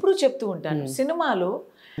నేను ఎప్పుడు చెప్తూ ఉంటాను, సినిమాలో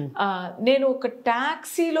నేను ఒక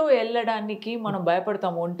టాక్సీలో వెళ్ళడానికి మనం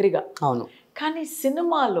భయపడతాం ఒంటరిగా. అవును. కానీ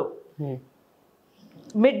సినిమాలో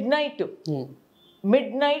మిడ్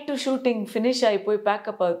నైట్ షూటింగ్ ఫినిష్ అయిపోయి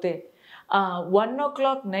ప్యాకప్ అవుతే 1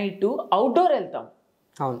 o'clock నైట్ అవుట్డోర్ వెళ్తాం.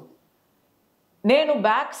 అవును. నేను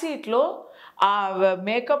బ్యాక్ సీట్లో ఆ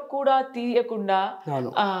మేకప్ కూడా తీయకుండా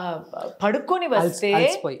పడుకొని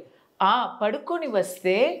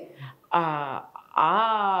వస్తే ఆ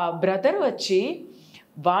బ్రదర్ వచ్చి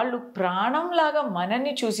వాళ్ళు ప్రాణంలాగా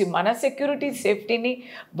మనల్ని చూసి, మన సెక్యూరిటీ సేఫ్టీని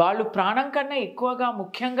వాళ్ళు ప్రాణం కన్నా ఎక్కువగా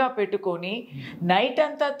ముఖ్యంగా పెట్టుకొని నైట్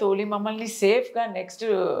అంతా తోలి మమ్మల్ని సేఫ్గా నెక్స్ట్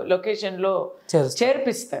లొకేషన్లో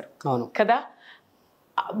చేర్పిస్తారు కదా.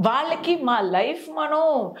 వాళ్ళకి మా లైఫ్ మనం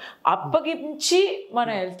అప్పగించి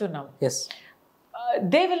మనం వెళ్తున్నాం.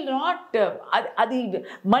 దే విల్ నాట్, అది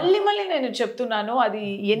మళ్ళీ నేను చెప్తున్నాను, అది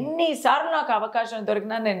ఎన్నిసార్లు నాకు అవకాశం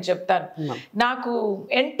దొరికినా నేను చెప్తాను. నాకు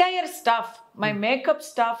entire staff, my makeup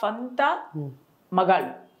staff అంతా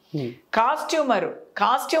మగాళ్ళు,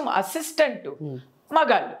 కాస్ట్యూమ్ అసిస్టెంట్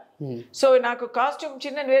మగాళ్ళు. సో నాకు కాస్ట్యూమ్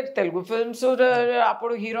తెలుగు ఫిల్మ్స్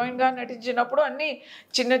అప్పుడు హీరోయిన్ గా నటించినప్పుడు అన్ని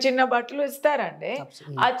చిన్న బట్టలు ఇస్తారండి.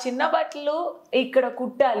 ఆ చిన్న బట్టలు ఇక్కడ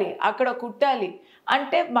కుట్టాలి, అక్కడ కుట్టాలి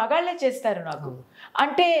అంటే మగాళ్ళే చేస్తారు నాకు.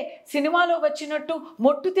 అంటే సినిమాలో వచ్చినట్టు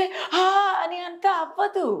మొట్టుతే అని అంతా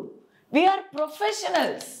అవ్వదు. We are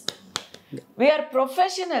professionals.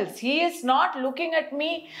 He is not looking at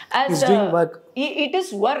me as it is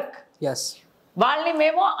work. వాళ్ళని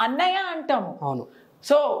మేము అన్నయ్య అంటాము.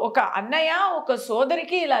 సో ఒక అన్నయ్య ఒక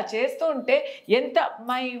సోదరికి ఇలా చేస్తూ ఉంటే ఎంత,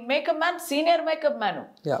 my makeup man senior makeup man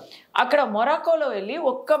అక్కడ మొరాకోలో వెళ్ళి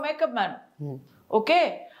ఒక్క మేకప్ మ్యాన్, ఓకే,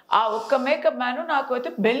 ఆ ఒక్క మేకప్ మ్యాన్ నాకు అయితే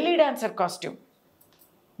belly dancer costume.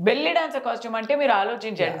 Belly dancer costume అంటే మీరు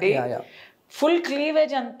ఆలోచించండి, ఫుల్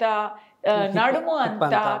క్లీవేజ్ అంతా, నడుము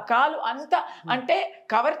అంతా, కాలు అంతా, అంటే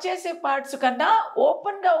కవర్ చేసే పార్ట్స్ కన్నా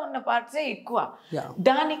ఓపెన్ గా ఉన్న పార్ట్సే ఎక్కువ.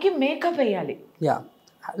 దానికి మేకప్ వేయాలి,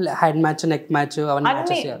 హెడ్ మ్యాచ్, నెక్ మ్యాచ్,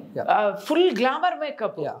 అన్ని ఫుల్ గ్లామర్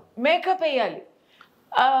మేకప్ వేయాలి.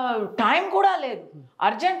 టైం కూడా లేదు,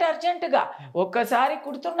 అర్జెంటుగా ఒక్కసారి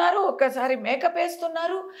కుడుతున్నారు, ఒక్కసారి మేకప్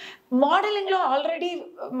వేస్తున్నారు. మోడలింగ్ లో ఆల్రెడీ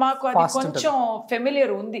మాకు అది కొంచెం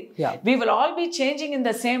ఫెమిలియర్ ఉంది. We will all be changing in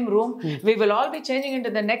the same room, we will all be changing in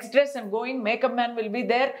to the next dress and going. Makeup man will be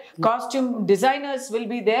there, costume designers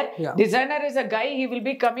will be there. Designer is a guy, he will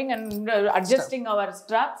be coming and adjusting hour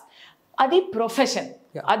straps. అది profession,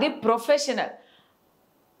 అది professional.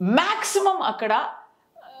 Maximum అక్కడ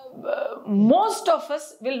most of us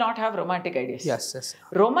will not have romantic ideas.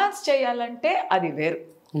 Romance చేయాలంటే అది వేరు,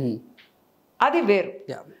 అది వేరు.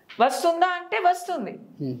 వస్తుందా అంటే వస్తుంది,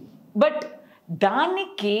 బట్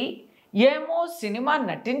దానికి ఏమో సినిమా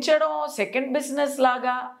నటించడం సెకండ్ బిజినెస్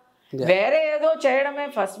లాగా, వేరే ఏదో చేయడమే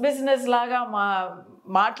ఫస్ట్ బిజినెస్ లాగా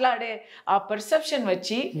మాట్లాడే ఆ పర్సెప్షన్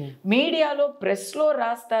వచ్చి మీడియాలో, ప్రెస్లో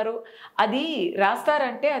రాస్తారు. అది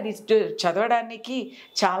రాస్తారంటే అది చదవడానికి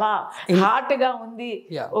చాలా హార్ట్గా ఉంది,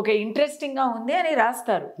 ఒక ఇంట్రెస్టింగ్గా ఉంది అని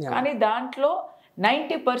రాస్తారు. కానీ దాంట్లో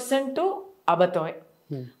 90% అబద్ధమే,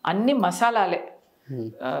 అన్ని మసాలాలే.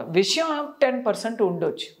 విషయం 10%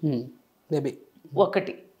 ఉండొచ్చు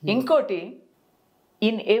ఒకటి. ఇంకోటి,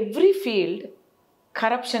 in every field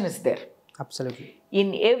corruption is there. Absolutely. In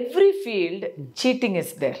every field cheating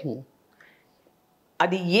is there.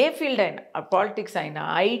 అది ఏ ఫీల్డ్ అయినా, పాలిటిక్స్ అయినా,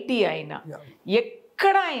 ఐటీ అయినా,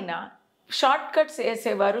 ఎక్కడైనా షార్ట్ కట్స్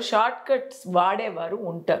వేసేవారు, షార్ట్ కట్స్ వాడేవారు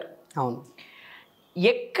ఉంటారు. అవును.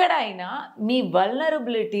 ఎక్కడైనా మీ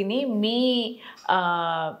వల్నరబిలిటీని,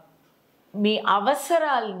 మీ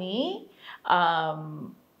అవసరాల్ని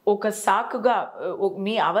ఒక సాకుగా,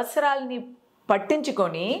 మీ అవసరాల్ని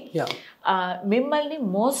పట్టించుకొని మిమ్మల్ని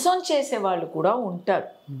మోసం చేసే వాళ్ళు కూడా ఉంటారు.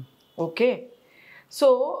 ఓకే, సో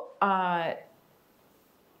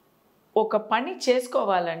ఒక పని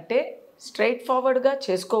చేసుకోవాలంటే స్ట్రైట్ ఫార్వర్డ్గా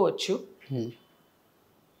చేసుకోవచ్చు,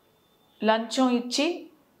 లంచం ఇచ్చి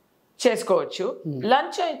చేసుకోవచ్చు,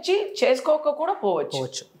 లంచం ఇచ్చి చేసుకోక కూడా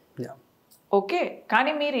పోవచ్చు. ఓకే,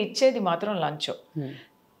 కానీ మీరు ఇచ్చేది మాత్రం లంచం.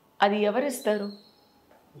 అది ఎవరిస్తారు?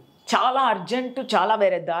 చాలా అర్జెంటు, చాలా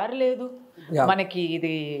వేరే దారి లేదు, మనకి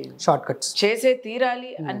ఇది షార్ట్ కట్స్ చేసే తీరాలి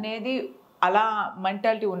అనేది అలా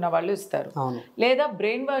మెంటాలిటీ ఉన్న వాళ్ళు ఇస్తారు. లేదా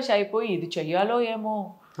బ్రెయిన్ వాష్ అయిపోయి ఇది చెయ్యాలో ఏమో,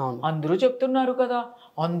 అందరూ చెప్తున్నారు కదా,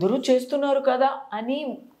 అందరూ చేస్తున్నారు కదా అని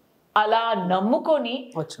అలా నమ్ముకొని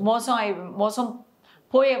మోసం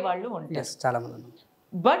పోయే వాళ్ళు ఉంటారు.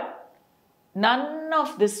 But none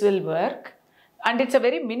of this will work, and it's a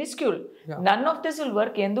very minuscule. None of this will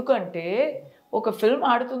work. ఎందుకంటే ఒక ఫిల్మ్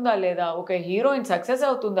ఆడుతుందా లేదా, ఒక హీరోయిన్ సక్సెస్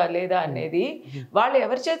అవుతుందా లేదా అనేది వాళ్ళు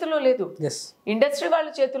ఎవరి చేతిలో లేదు, ఇండస్ట్రీ వాళ్ళ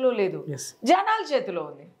చేతిలో లేదు, జనాల చేతిలో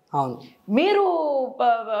ఉంది. మీరు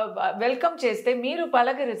వెల్కమ్ చేస్తే, మీరు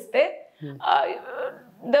పలకరిస్తే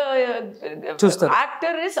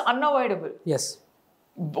యాక్టర్ ఇస్ అన్అవాయిడబుల్.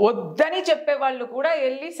 వద్దని చెప్పే వాళ్ళు కూడా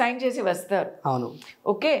వెళ్ళి సైన్ చేసి వస్తారు.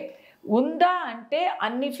 ఓకే, ఉందా అంటే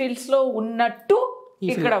అన్ని ఫీల్డ్స్ లో ఉన్నట్టు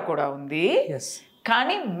ఇక్కడ కూడా ఉంది,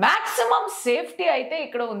 కానీ మాక్సిమం సేఫ్టీ అయితే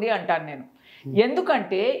ఇక్కడ ఉంది అంటాను నేను.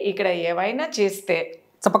 ఎందుకంటే ఇక్కడ ఏవైనా చేస్తే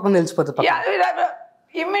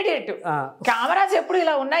ఇమ్మీడియట్ కెమెరాస్ ఎప్పుడు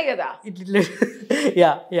ఇలా ఉన్నాయి కదా.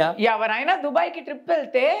 ఎవరైనా దుబాయ్కి ట్రిప్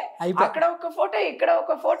వెళ్తే అక్కడ ఒక ఫోటో, ఇక్కడ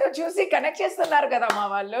ఒక ఫోటో చూసి కనెక్ట్ చేస్తున్నారు కదా మా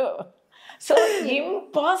వాళ్ళు. So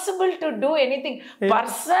impossible to do anything.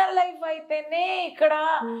 Personal life అయితేనే ఇక్కడ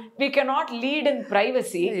we cannot lead in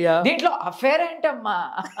privacy. దీంట్లో అఫేర్ ఏంటమ్మా,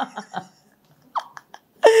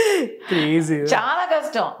 చాలా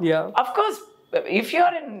కష్టం. Of course if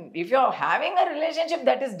you're having a relationship,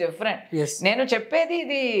 that is different. నేను చెప్పేది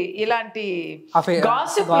ఇది ఇలాంటి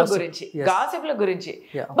గాసిప్ల గురించి.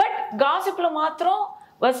 బట్ గాసిప్లు మాత్రం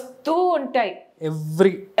వస్తూ ఉంటాయి.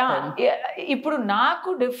 ఇప్పుడు నాకు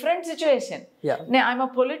different situation. I'm a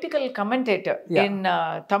political commentator in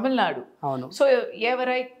Tamil Nadu. So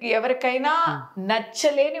ఎవరికైనా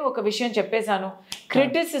నచ్చలేని ఒక విషయం చెప్పేశాను,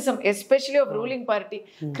 criticism especially of ruling party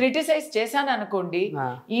criticise చేశాను అనుకోండి,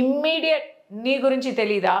 ఇమ్మీడియట్ నీ గురించి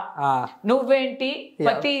తెలీదా, నువ్వేంటి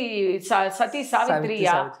సతీ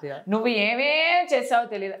సావిత్రియా, నువ్వు ఏమేం చేసావో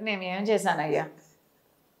తెలీదా. నేనేం చేశానయ్యా,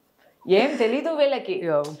 ఏం తెలీదు వీళ్ళకి.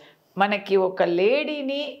 మనకి ఒక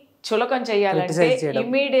లేడీని చులకం చేయాలంటే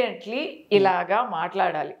ఇమీడియట్లీ ఇలాగా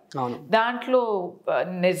మాట్లాడాలి. దాంట్లో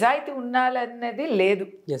నిజాయితీ ఉండాలన్నది లేదు.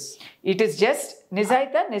 ఇట్ ఈస్ జస్ట్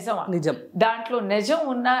నిజాయితీ నిజమా, దాంట్లో నిజం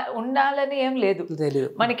ఉండాలని ఏం లేదు.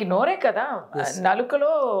 మనకి నోరే కదా,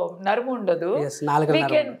 నాలుకలో నరుము ఉండదు,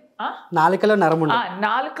 నాలుకలో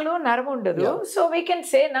నరము ఉండదు. సో వీ కెన్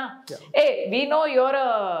సే నా ఏ we know your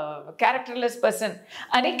characterless person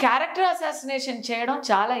అని క్యారెక్టర్ అసాసినేషన్ చేయడం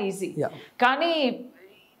చాలా ఈజీ. కానీ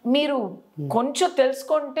మీరు కొంచెం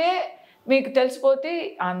తెలుసుకుంటే మీకు తెలిసిపోతే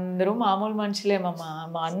అందరూ మామూలు మనుషులేమమ్మా,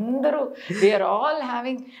 అందరూ వీఆర్ ఆల్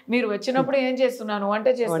హ్యావింగ్. మీరు వచ్చినప్పుడు ఏం చేస్తున్నాను, వంట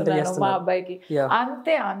చేస్తున్నాను మా అబ్బాయికి,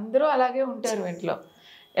 అంతే, అందరూ అలాగే ఉంటారు ఇంట్లో.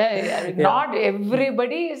 నాట్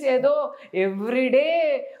ఎవ్రీబడి ఏదో ఎవ్రీడే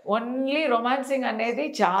ఓన్లీ రొమాన్సింగ్ అనేది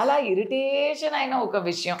చాలా ఇరిటేషన్ అయిన ఒక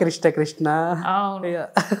విషయం. కృష్ణ అవును,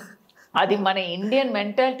 అది మన ఇండియన్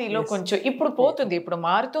మెంటాలిటీలో కొంచెం ఇప్పుడు పోతుంది, ఇప్పుడు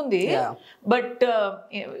మారుతుంది. బట్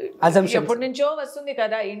ఎప్పటి నుంచో వస్తుంది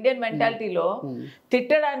కదా ఇండియన్ మెంటాలిటీలో.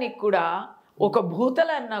 తిట్టడానికి కూడా ఒక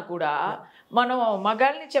భూతలన్నా కూడా మనం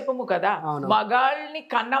మగాళ్ళని చెప్పము కదా, మగాళ్ళని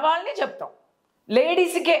కన్నవాళ్ళని చెప్తాం.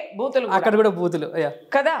 లేడీస్కే బూతులు, అక్కడ కూడా బూతులు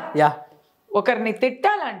కదా. ఒకరిని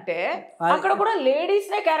తిట్టాలంటే అక్కడ కూడా లేడీస్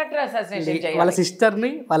నే క్యారెక్టర్ అసాసినేషన్ చేయాలి, వాళ్ళ సిస్టర్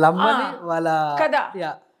ని, వాళ్ళ అమ్మని, వాళ్ళ కదా.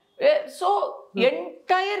 So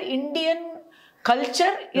entire Indian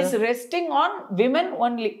culture is resting on women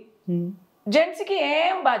only. Gents కి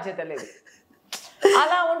ఏం బాధ్యత లేదు.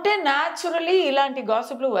 అలా ఉంటే న్యాచురలీ ఇలాంటి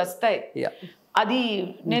గాసిప్లు వస్తాయి. అది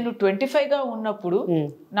నేను 25గా ఉన్నప్పుడు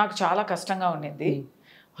నాకు చాలా కష్టంగా ఉండింది.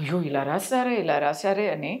 అయ్యో ఇలా రాశారే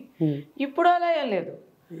అని. ఇప్పుడు అలా ఏం లేదు,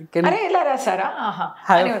 అరే ఇలా రాశారా ఆహా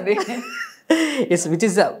అని ఉంది. Which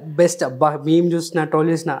is the best meme చూసిన, ట్రోల్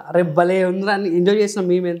చూసిన, అరే భలే ఉందా అని ఎంజాయ్ చేసిన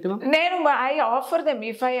మీమ్ ఏంటి? నేను I offer them,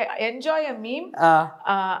 if I enjoy a meme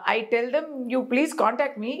I tell them you please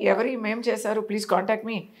contact me. ఎవరు మేమ్ చేశారు ప్లీజ్ కాంటాక్ట్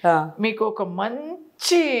మీ, మీకు ఒక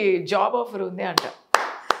మంచి జాబ్ ఆఫర్ ఉంది అంట.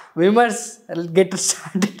 విమర్స్ గెట్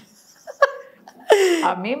స్టార్టెడ్.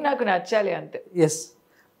 ఆ మీమ్ నాకు నచ్చాలి అంతే. ఎస్,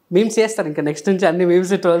 మీమ్స్ చేస్తారు ఇంకా నెక్స్ట్ నుంచి అన్ని మీమ్స్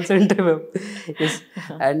ట్రోల్స్ ఉంటాయి మేము. ఎస్,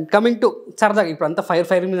 అండ్ కమింగ్ టు సరదాగా ఇప్పుడు అంతా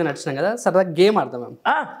ఫైర్ మీద నడిచినాం కదా, సరదాగా గేమ్ ఆడతాం మేము.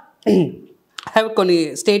 హ్యావ్ కొన్ని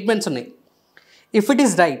స్టేట్మెంట్స్ ఉన్నాయి. If it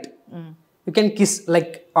is right you can kiss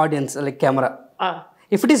like audience, like camera.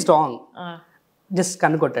 If it is wrong just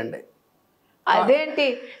కనుకొట్టండి. అదేంటి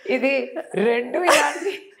ఇది రెండు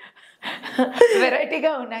ఇలాంటి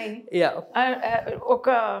వెరైటీగా ఉన్నాయి. ఒక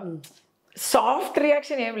సాఫ్ట్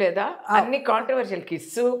రియాక్షన్ ఏం లేదా, అన్ని కాంట్రవర్షియల్.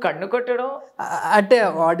 కిస్సు, కన్ను కొట్టడం అంటే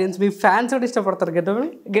ఆడియన్స్ మీ ఫ్యాన్స్ కూడా ఇష్టపడతారు కదా.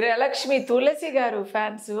 గృహలక్ష్మి తులసి గారు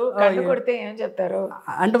ఫ్యాన్స్ కన్ను కొడితే ఏం చెప్తారు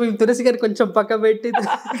అంటే మేము తులసి గారు కొంచెం పక్క పెట్టి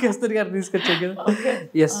కస్తూరి గారు తీసుకొచ్చాం కదా.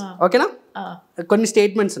 ఎస్, ఓకేనా. కొన్ని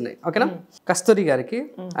స్టేట్మెంట్స్ ఉన్నాయి, ఓకేనా. కస్తూరి గారికి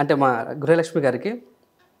అంటే మా గృహలక్ష్మి గారికి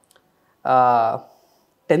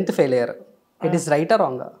 10th ఫెయిల్ అయ్యారు. ఇట్ ఈస్ రైటా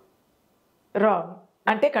రాంగా? రాంగ్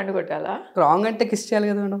అంటే కన్ను కొట్టాలా? రాంగ్ అంటే కిస్ చేయాలి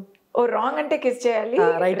కదా మేడం. ఓ రాంగ్ అంటే కిస్ చేయాలి,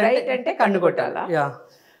 రైట్ అంటే కన్ను కొట్టాలా?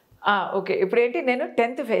 ఓకే, ఇప్పుడు ఏంటి నేను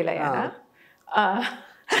 10th ఫెయిల్ అయ్యానా?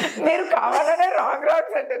 మీరు కావాలనే రాంగ్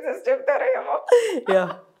సెంటెన్సెస్ చెప్తారా ఏమో.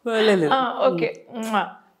 ఓకే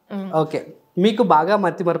ఓకే, మీకు బాగా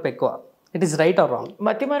మతిమరుపు ఎక్కువ. It is right are wrong?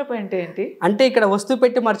 మతిమరుపు అంటే ఏంటి అంటే ఇక్కడ వస్తువు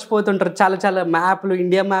పెట్టి మర్చిపోతుంటారు, చాలా చాలా మ్యాప్లు,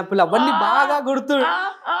 ఇండియా మ్యాప్లు అవన్నీ బాగా గుర్తు.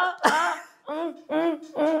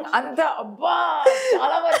 అంత అబ్బా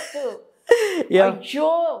చాలా వరకు. అయ్యో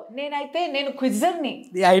నేను క్విజర్ని,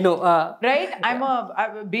 right. I'm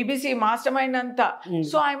BBC master mind అంతా.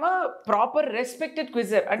 So I'm proper respected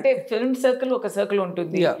క్విజర్. అంటే ఫిల్మ్ సర్కిల్ ఒక సర్కిల్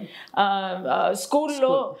ఉంటుంది,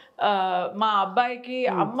 స్కూల్లో మా అబ్బాయికి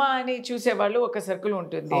అమ్మ అని చూసేవాళ్ళు ఒక సర్కిల్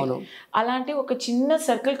ఉంటుంది. అలాంటి ఒక చిన్న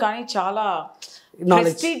సర్కిల్ కానీ చాలా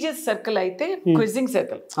ప్రెస్టీజియస్ సర్కిల్ అయితే క్విజింగ్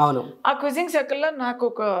సర్కిల్. అవును, ఆ క్విజింగ్ సర్కిల్ లో నాకు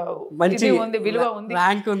ఒక మంచి విలువ ఉంది,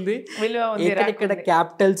 ర్యాంక్ ఉంది, విలువ ఉంది. ఎక్కడెక్కడ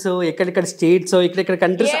క్యాపిటల్స్, ఎక్కడెక్కడ స్టేట్స్, ఎక్కడెక్కడ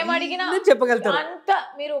కంట్రీస్ ఏమడిగినా చెప్పగలుగుతారు. అంతా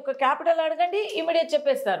మీరు ఒక క్యాపిటల్ అడగండి ఇమిడియట్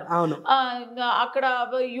చెప్పేస్తారు. అవును, అక్కడ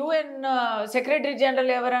UN సెక్రటరీ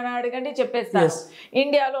జనరల్ ఎవరైనా అడగండి చెప్పేస్తారు.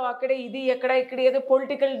 ఇండియాలో అక్కడే ఇది ఎక్కడ ఇక్కడ ఏదో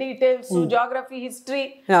పొలిటికల్ డీటెయిల్స్, జాగ్రఫీ, హిస్టరీ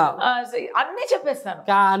అన్ని చెప్పేస్తాను.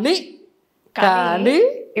 కానీ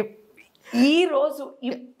ఈ రోజు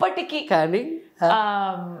ఇప్పటికీ కానీ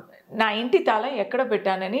నా ఇంటి తాళం ఎక్కడ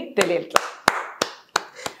పెట్టానని తెలియట్లేదు.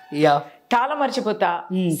 తాళం మర్చిపోతా,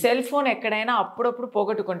 సెల్ ఫోన్ ఎక్కడైనా అప్పుడప్పుడు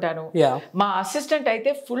పోగొట్టుకుంటాను. మా అసిస్టెంట్ అయితే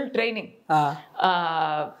ఫుల్ ట్రైనింగ్,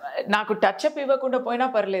 నాకు టచ్ అప్ ఇవ్వకుండా పోయినా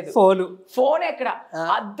పర్లేదు. ఫోన్ ఎక్కడ,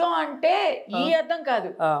 అద్దం అంటే ఈ అద్దం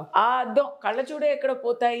కాదు, ఆ అద్దం, కళ్ళ చూడే ఎక్కడ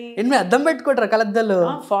పోతాయి. అద్దం పెట్టుకుంటారా కళ్ళద్దాలు?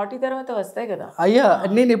 40 తర్వాత వస్తాయి కదా. అయ్యా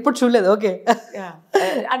నేను ఎప్పుడు చూడలేదు. ఓకే,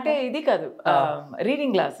 అంటే ఇది కాదు,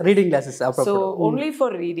 reading glasses, so only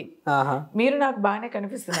for reading. మీరు నాకు బాగానే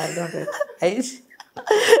కనిపిస్తున్నారు.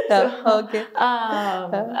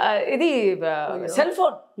 ఇది సెల్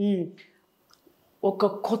ఫోన్, ఒక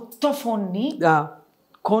కొత్త ఫోన్ ని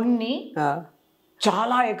కొన్ని,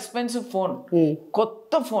 చాలా ఎక్స్పెన్సివ్ ఫోన్,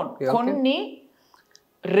 కొత్త ఫోన్ కొన్ని,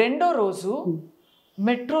 రెండో రోజు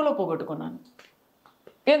మెట్రోలో పోగొట్టుకున్నాను.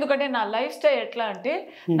 ఎందుకంటే నా లైఫ్ స్టైల్ ఎట్లా అంటే,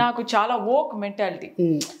 నాకు చాలా వోక్ మెంటాలిటీ.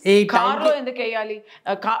 కార్లో ఎందుకు వేయాలి,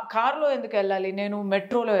 కార్లో ఎందుకు వెళ్ళాలి, నేను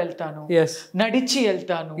మెట్రోలో వెళ్తాను, నడిచి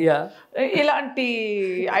వెళ్తాను, ఇలాంటి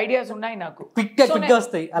ఐడియాస్ ఉన్నాయి నాకు.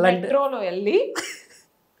 మెట్రోలో వెళ్ళి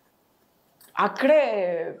అక్కడే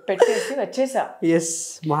పెట్టేసి వచ్చేసా.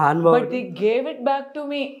 But they gave it back to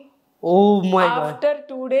me. After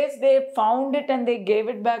 2 days they found it and they gave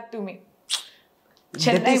it back to me.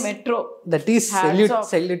 Chennai Metro, that is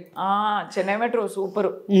salute. Chennai Metro super.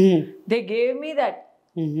 They gave me that.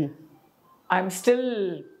 I'm still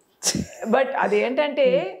but అది ఏంటంటే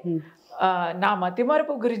నా మతి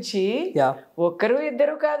మరుపు గురించి ఒక్కరు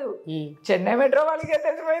ఇద్దరు కాదు, Chennai metro వాళ్ళకే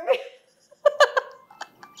తెలిసిపోయింది.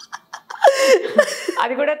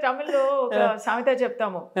 అది కూడా తమిళ్లో ఒక సామెత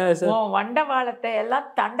చెప్తాము, వండ వాళ్ళతే ఎలా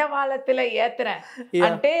తండ వాళ్ళతిలో ఏతన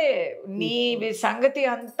అంటే, నీ సంగతి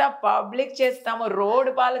అంతా పబ్లిక్ చేస్తాము, రోడ్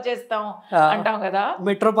పాల చేస్తాము అంటాం కదా,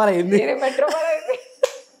 మెట్రో పాల అయింది.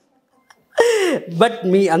 బట్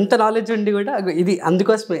మీ అంత నాలెడ్జ్ ఉండి కూడా ఇది,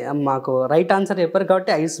 అందుకోసమే మాకు రైట్ ఆన్సర్ చెప్పారు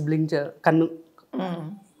కాబట్టి ఐస్ బ్లింక్ కన్ను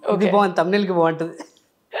ఇది బాగుంది, తమిళకి బాగుంటుంది.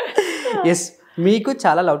 ఎస్, మీకు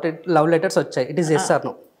చాలా లవ్ లెటర్స్ వచ్చాయి. It is yes are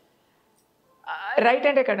no? Right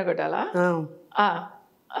అంటే కన్ను కొట్టాలా?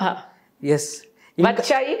 ఎస్,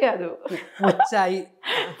 వచ్చాయి కాదు, వచ్చాయి.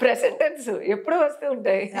 ప్రెసెంట్ టెన్స్ ఎప్పుడు వస్తూ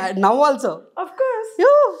ఉంటాయి. Now also of course.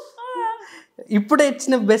 ఇప్పుడు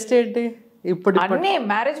ఇచ్చిన బెస్ట్ ఏంటి? ఇప్పుడు అన్ని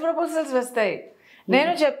మ్యారేజ్ ప్రపోజల్స్ వస్తాయి.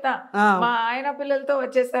 నేను చెప్తా, మా ఆయన పిల్లలతో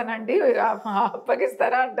వచ్చేస్తానండి,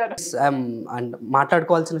 అప్పగిస్తారా అంటారు. అండ్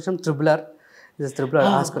మాట్లాడుకోవాల్సిన విషయం త్రిబులర్.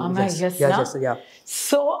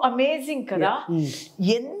 సో అమేజింగ్ కదా.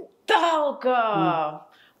 ఎంత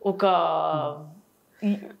ఒక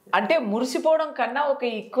అంటే మురిసిపోవడం కన్నా ఒక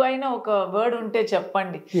ఎక్కువైన ఒక వర్డ్ ఉంటే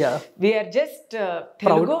చెప్పండి. వీఆర్ జస్ట్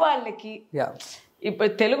తెలుగు వాళ్ళకి, ఇప్పుడు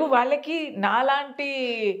తెలుగు వాళ్ళకి నాలాంటి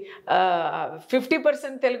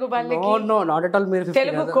 50% తెలుగు వాళ్ళకి,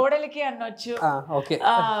 తెలుగు కోడలికి అనొచ్చు,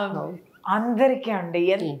 అందరికీ అండి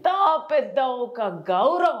ఎంత పెద్ద ఒక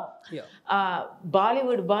గౌరవం.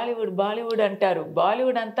 బాలీవుడ్ బాలీవుడ్ బాలీవుడ్ అంటారు.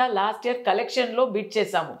 బాలీవుడ్ అంతా లాస్ట్ ఇయర్ కలెక్షన్ లో బిట్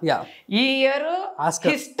చేసాము, ఈ ఇయర్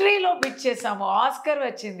హిస్టరీలో బిట్ చేసాము. ఆస్కర్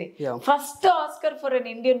వచ్చింది, first Oscar for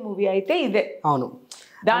an Indian movie అయితే ఇదే. అవును,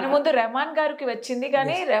 దాని ముందు రెహమాన్ గారికి వచ్చింది,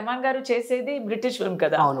 కానీ రెహమాన్ గారు చేసేది బ్రిటిష్ ఫిల్మ్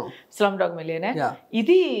కదా, స్లమ్ డాగ్ మిలియనేర్.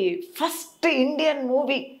 ఇది ఫస్ట్ ఇండియన్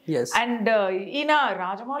మూవీ. అండ్ ఈయన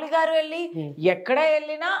రాజమౌళి గారు వెళ్ళి ఎక్కడ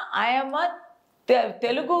వెళ్ళినా I'm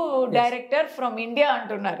Telugu director from India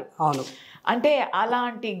అంటున్నారు. అంటే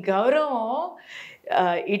అలాంటి గౌరవం,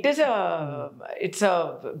 it's a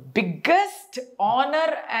biggest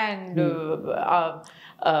honour. And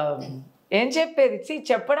ఏం చెప్పేది,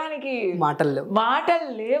 చెప్పడానికి మాటలు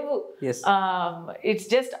లేవు. It's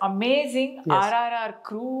just amazing. RRR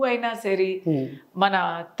crew అయినా సరే, మన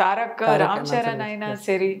తారక్ రామ్ చరణ్ అయినా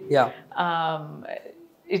సరే,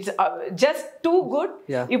 ఇట్స్ జస్ట్ టూ గుడ్.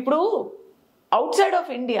 ఇప్పుడు out side of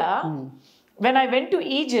India, when I went to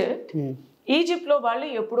Egypt లో వాళ్ళు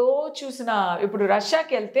ఎప్పుడో చూసిన, ఇప్పుడు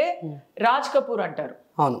రష్యాకి వెళ్తే రాజ్ కపూర్ అంటారు,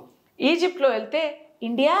 ఈజిప్ట్ లో వెళ్తే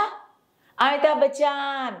ఇండియా అమితాబ్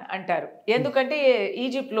బచ్చన్ అంటారు. ఎందుకంటే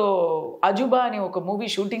ఈజిప్ట్ లో అజుబా అని ఒక మూవీ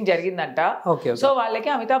షూటింగ్ జరిగిందంట. సో వాళ్ళకి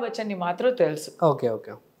అమితాబ్ బచ్చన్ ని మాత్రం తెలుసు,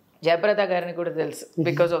 జయప్రద గారిని కూడా తెలుసు,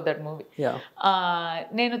 బికాస్ ఆఫ్ దట్ మూవీ.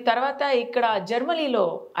 నేను తర్వాత ఇక్కడ జర్మనీలో,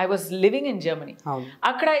 I was living in Germany,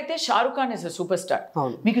 అక్కడ అయితే Shahrukh Khan is a super star.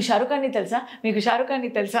 మీకు షారుఖ్ ఖాన్ ని తెలుసా, మీకు షారుఖ్ ఖాన్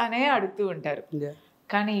ని తెలుసా అనే అడుగుతూ ఉంటారు.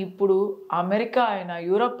 కానీ ఇప్పుడు అమెరికా అయినా,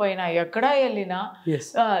 యూరోప్ అయినా, ఎక్కడా వెళ్ళినా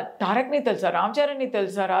తారక్ ని తెలుసా, రామ్ చరణ్ ని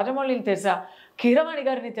తెలుసా, రాజమౌళిని తెలుసా, కీరవాణి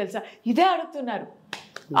గారిని తెలుసా, ఇదే అడుగుతున్నారు.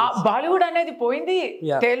 బాలీవుడ్ అనేది పోయింది,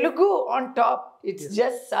 Telugu on top. It's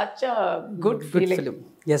just such a good feeling.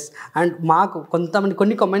 Yes, and మాకు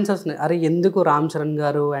కొన్ని కామెంట్స్ వస్తున్నాయి, అరే ఎందుకు రామ్ చరణ్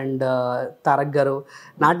గారు అండ్ తారక్ గారు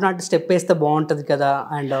నాటి స్టెప్ వేస్తే బాగుంటుంది కదా,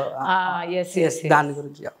 అండ్ దాని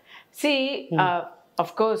గురించి. C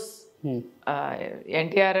of course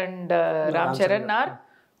NTR and Ram Charan are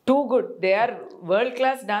too good, they are world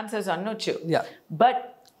class dancers అనొచ్చు. బట్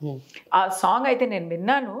ఆ సాంగ్ అయితే నేను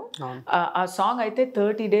విన్నాను, ఆ సాంగ్ అయితే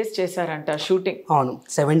 30 days చేశారంట షూటింగ్. అవును,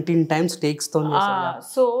 17 times takes తో.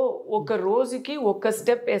 సో ఒక రోజుకి ఒక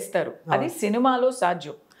స్టెప్ వేస్తారు, అది సినిమాలో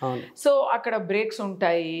సాధ్యం. సో అక్కడ బ్రేక్స్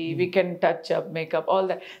ఉంటాయి, we can touch up, makeup, all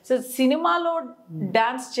that. So సినిమాలో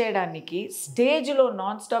డాన్స్ చేయడానికి స్టేజ్లో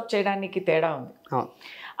నాన్ స్టాప్ చేయడానికి తేడా ఉంది.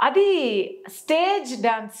 అది స్టేజ్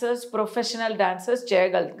డాన్సర్స్, ప్రొఫెషనల్ డాన్సర్స్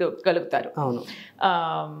చేయగలుగుతారు.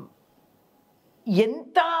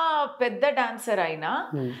 ఎంత పెద్ద డాన్సర్ అయినా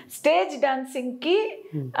స్టేజ్ డాన్సింగ్ కి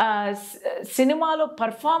సినిమాలో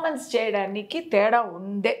పర్ఫార్మెన్స్ చేయడానికి తేడా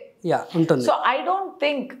ఉందే. So I don't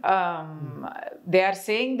think they are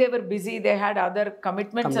saying they were busy, they had other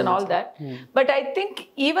commitments and all that, but I think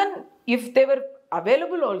even if they were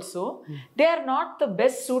available also, they are not the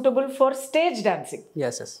best suitable for stage dancing.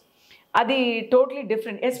 Yes. Adi totally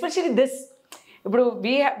different, especially this. ఇప్పుడు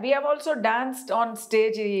we have also danced on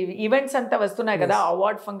stage events anta vastunnayi kada,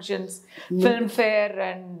 award functions, film fair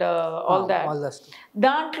and all that.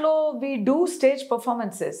 Dantlo we do stage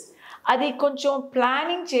performances. అది కొంచెం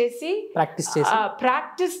planning చేసి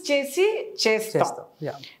practice చేసి చేస్తాం.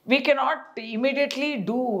 We cannot immediately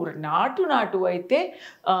do నాటు అయితే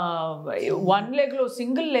one లెగ్లో,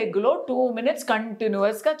 single లెగ్లో 2 minutes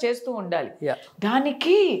కంటిన్యూస్గా చేస్తూ ఉండాలి.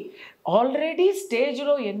 దానికి ఆల్రెడీ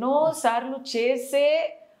స్టేజ్లో ఎన్నోసార్లు చేసే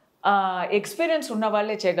ఎక్స్పీరియన్స్ ఉన్న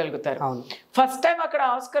వాళ్ళే చేయగలుగుతారు. ఫస్ట్ టైం అక్కడ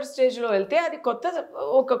ఆస్కర్ స్టేజ్లో వెళ్తే అది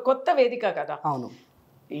ఒక కొత్త వేదిక కదా.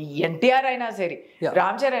 ఎన్టీఆర్ అయినా సరే,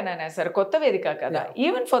 రామ్ చరణ్ అయినా సరే కొత్త వేదిక కదా.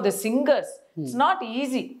 Even for the singers it's not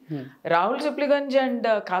easy. Rahul Sipligunj and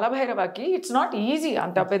కాలభైరవకి it's not easy.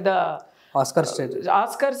 అంత పెద్ద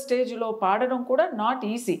ఆస్కర్ స్టేజ్ లో పాడడం కూడా not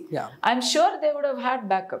easy. I'm sure they would have had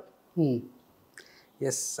backup.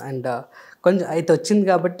 Yes. And కొంచెం అయితే వచ్చింది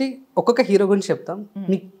కాబట్టి ఒక్కొక్క హీరో గురించి చెప్తాం.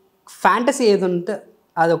 మీకు ఫ్యాంటసీ ఏది ఉంటే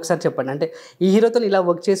అది ఒకసారి చెప్పండి. అంటే ఈ హీరోతో ఇలా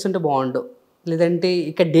వర్క్ చేస్తుంటే బాగుండు, లేదంటే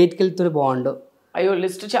ఇక్కడ డేట్కి వెళ్తుంటే బాగుండు. అయ్యో,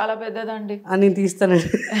 లిస్ట్ చాలా పెద్దదండి. నేను తీస్తానండి.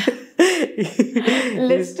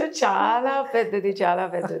 లిస్ట్ చాలా పెద్దది, చాలా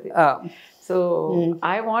పెద్దది. So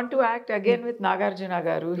I want to act again with Nagarjuna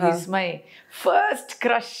గారు. He's my first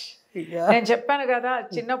crush. నేను చెప్పాను కదా,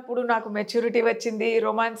 చిన్నప్పుడు నాకు మెచ్యూరిటీ వచ్చింది,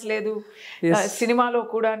 రొమాన్స్ లేదు. సినిమాలో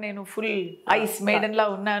కూడా నేను ఫుల్ ఐస్ మేడన్ లా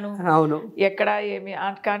ఉన్నాను, ఎక్కడ ఏమి.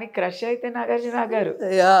 కానీ క్రష్ అయితే నాగార్జున గారు.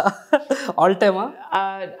 ఆల్ టైమా?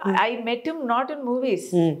 I met him not in movies.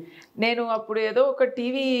 నేను అప్పుడు ఏదో ఒక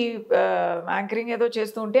టీవీ యాంకరింగ్ ఏదో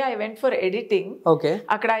చేస్తూ ఉంటే ఐ వెంట్ ఫర్ ఎడిటింగ్.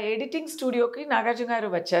 అక్కడ ఎడిటింగ్ స్టూడియోకి నాగార్జున గారు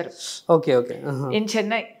వచ్చారు ఇన్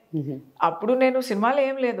చెన్నై. అప్పుడు నేను సినిమాలో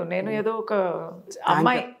ఏం లేదు, నేను ఏదో ఒక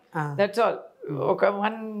అమ్మాయి, దట్స్ ఆల్, ఒక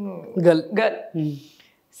one girl.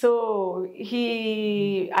 So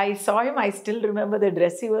I saw him. I still remember the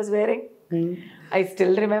dress he was wearing. I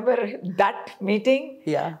still remember that meeting.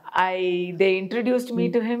 They introduced me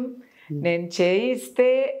to him. నేను చేయిస్తే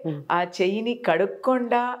ఆ చెయ్యిని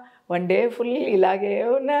కడుక్కుండా వన్ డే ఫుల్ ఇలాగే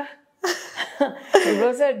ఉన్నా. It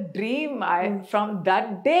was a dream. From that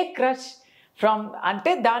day crush. From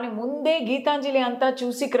అంటే దాని ముందే గీతాంజలి అంతా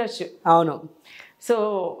చూసి క్రష్. అవును. So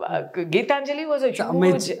Gitanjali was a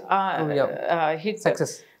huge hit.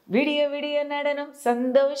 Success. విడియ విడియ నడనం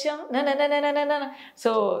సంతోషం.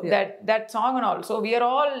 So that song and all. So we are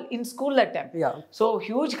all in school that time. So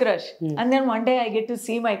huge crush. And then one day I get to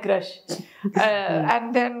see my crush. And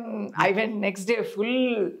then I went next day full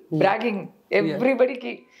bragging. Everybody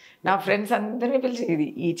ki na friends అందరిని పిలిచి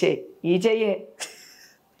ఈ చెయ్యే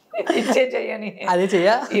ఇచ్చే చెయ్యని,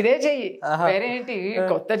 ఇదే చెయ్యి, వేరే ఏంటి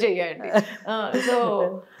కొత్త చెయ్యండి. So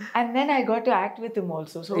and then I got to act with him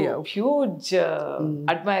also. So huge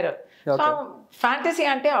admirer. Fantasy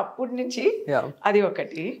అంటే అప్పటి నుంచి అది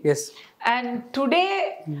ఒకటి. And today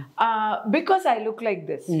because I look like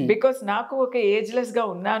this, because నాకు ఒక ఏజ్లెస్ గా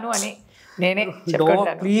ఉన్నాను అని నేనే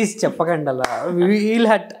చెప్పుకుంటాను. ప్లీజ్ చెప్పకండి అలా.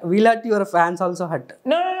 Wheel hot your fans also hot.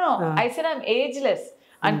 No I said I am ageless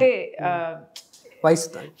అంటే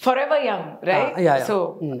for ever young, right? So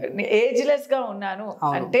ageless గా ఉన్నాను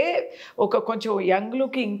అంటే ఒక కొంచెం యంగ్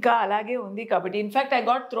లుక్ ఇంకా అలాగే ఉంది కాబట్టి. In fact I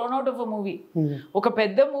got throne out of a movie. ఒక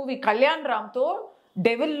పెద్ద మూవీ కళ్యాణ్ రామ్ తో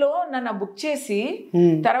డెవిల్లో నన్ను బుక్ చేసి,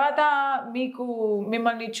 తర్వాత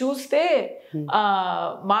మిమ్మల్ని చూస్తే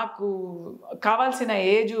మాకు కావాల్సిన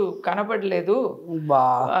ఏజ్ కనపడలేదు,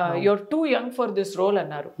 your two young for this role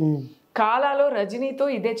అన్నారు. కాలాలో రజనీతో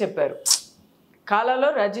ఇదే చెప్పారు. కాలాలో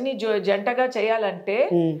రజనీ జంటగా చేయాలంటే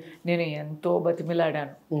నేను ఎంతో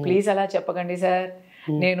బతిమిలాడాను. ప్లీజ్ అలా చెప్పకండి సార్,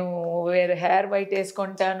 నేను హెయిర్ వైట్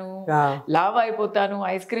వేసుకుంటాను, లావ్ అయిపోతాను,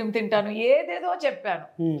 ఐస్ క్రీమ్ తింటాను, ఏదేదో చెప్పాను.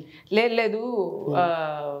 లేదు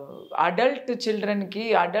అడల్ట్ చిల్డ్రన్ కి,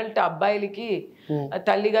 అడల్ట్ అబ్బాయిలకి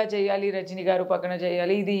తల్లిగా చేయాలి, రజనీ గారు పక్కన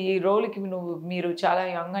చేయాలి, ఇది ఈ రోల్కి మీరు చాలా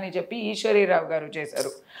యంగ్ అని చెప్పి ఈశ్వరీరావు గారు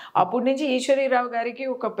చేశారు. అప్పటి నుంచి ఈశ్వరీరావు గారికి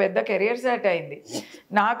ఒక పెద్ద కెరియర్ సెట్ అయింది.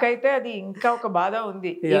 నాకైతే అది ఇంకా ఒక బాధ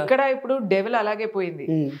ఉంది. ఇక్కడ ఇప్పుడు డెవిల్ అలాగే పోయింది.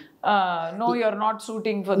 No you are not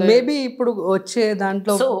shooting for maybe ఇప్పుడు వచ్చే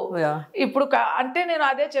దాంట్లో. సో ఇప్పుడు అంటే నేను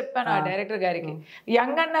అదే చెప్పాను ఆ డైరెక్టర్ గారికి,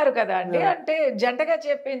 యంగ్ అన్నారు కదా అండి, అంటే జంటగా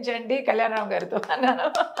చెప్పించండి కళ్యాణరామ్ గారితో అన్నాను.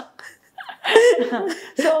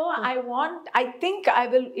 So I think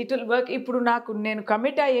it will work. ఇప్పుడు నేను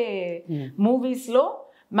కమిట్ అయ్యే మూవీస్ లో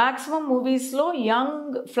మాక్సిమం మూవీస్ లో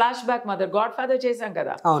young flash back mother, God father చేశాం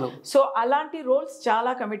కదా, సో అలాంటి రోల్స్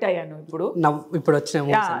చాలా కమిట్ అయ్యాను. ఇప్పుడు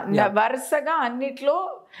వచ్చిన వరుసగా అన్నిట్లో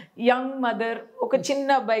యంగ్ మదర్, ఒక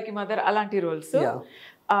చిన్న అబ్బాయికి మదర్, అలాంటి రోల్స్.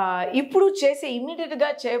 ఇప్పుడు చేసే ఇమీడియట్ గా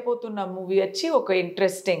చేయబోతున్న మూవీ వచ్చి ఒక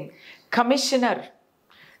interesting commissioner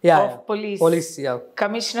of police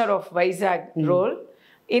commissioner of Vizag role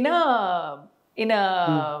in a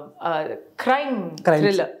crime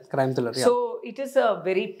thriller. So it is a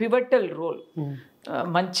very pivotal role.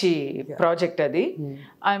 Manchi project adi.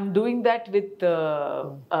 I'm doing that with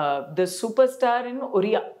the superstar in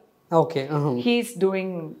Oriya. Okay. He's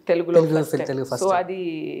doing Telugu first. So adi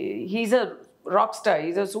he's a rock star,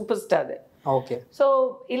 he's a superstar there. Okay. So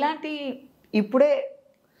ilanti ipude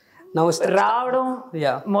రావడం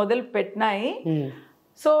మొదలు పెట్టినాయి.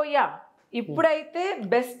 So ఇప్పుడైతే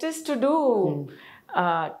best is to do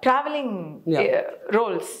travelling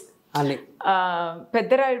roles.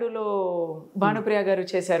 పెద్దరాయుడులో Bhanupriya గారు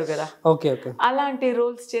చేశారు కదా, అలాంటి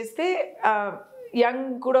roles చేస్తే young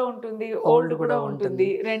కూడా ఉంటుంది, ఓల్డ్ కూడా ఉంటుంది,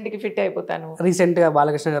 రెండుకి ఫిట్ అయిపోతాను. రీసెంట్ గా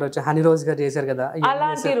బాలకృష్ణ గారు వచ్చి హనీ రోజ్ గారు చేశారు కదా,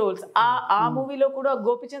 అలాంటి రోల్స్. ఆ మూవీలో కూడా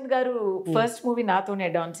గోపిచంద్ గారు ఫస్ట్ మూవీ నాతోనే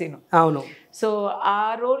డాన్ సీన్. అవును. సో ఆ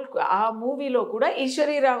రోల్, ఆ మూవీలో కూడా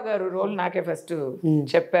ఈశ్వరీరావు గారు రోల్ నాకే ఫస్ట్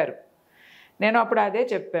చెప్పారు. నేను అప్పుడు అదే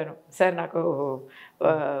చెప్పాను, సార్ నాకు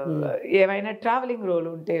ఏమైనా ట్రావెలింగ్ రోల్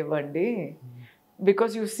ఉంటే ఇవ్వండి,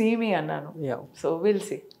 బికాస్ యూ సీ మీ అన్నాను. So will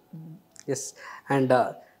see. Yes. And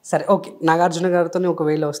సరే, ఓకే, నాగార్జున గారితో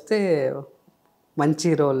ఒకవేళ వస్తే మంచి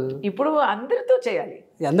రోల్. ఇప్పుడు అందరితో చేయాలి,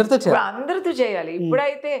 అందరితో చేయాలి.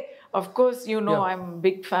 ఇప్పుడైతే of course you know I'm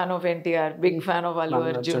big fan of NTR, big fan of Allu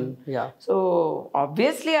Arjun. So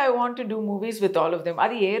obviously I want to do movies with all of them.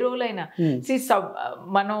 అది ఏ రోల్ అయినా. See,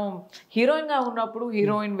 మనం హీరోయిన్ గా ఉన్నప్పుడు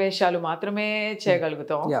హీరోయిన్ వేషాలు మాత్రమే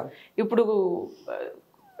చేయగలుగుతాం. ఇప్పుడు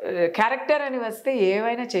క్యారెక్టర్ అని వస్తే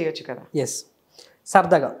ఏవైనా చేయొచ్చు కదా. ఎస్.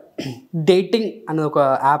 సరదాగా డేటింగ్ అనే ఒక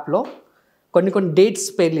యాప్లో కొన్ని డేట్స్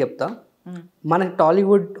పేర్లు చెప్తా. మనకి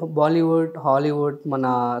టాలీవుడ్, బాలీవుడ్, హాలీవుడ్, మన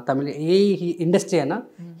తమిళ ఏ ఇండస్ట్రీ అయినా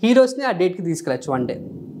హీరోస్ని ఆ డేట్కి తీసుకెళ్ళచ్చు వన్ డే.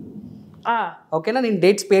 ఓకేనా? నేను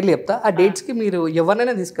డేట్స్ పేర్లు చెప్తా, ఆ డేట్స్కి మీరు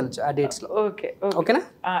ఎవరినైనా తీసుకెళ్ళచ్చు ఆ డేట్స్లో. ఓకేనా?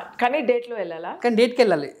 కానీ డేట్లో వెళ్ళాలా? కానీ డేట్కి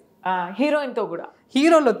వెళ్ళాలి. హీరోయిన్ తో కూడా,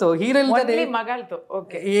 హీరోలతో, మగాళ్ళతో.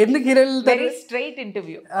 ఓకే. ఎందుకు హీరోయిన్? Very straight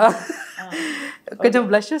interview. కొంచెం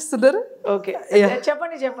బ్లష్ చేస్తున్నారు. ఓకే,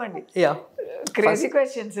 చెప్పండి. Crazy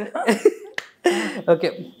questions. ఓకే,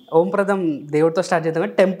 ఓం ప్రథం దేవుడితో స్టార్ట్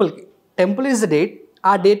చేద్దాం. Temple is the date.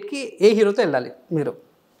 ఆ డేట్కి ఏ హీరోతో వెళ్ళాలి మీరు?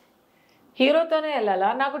 హీరోతోనే వెళ్ళాలా?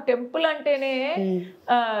 నాకు టెంపుల్ అంటేనే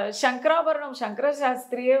శంకరాభరణం శంకర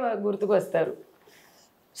శాస్త్రియే గుర్తుకు వస్తారు.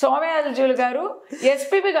 సోమయాజులు గారు,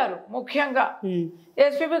 ఎస్పీబీ గారు, ముఖ్యంగా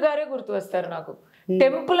ఎస్పీబీ గారే గుర్తు వస్తారు నాకు.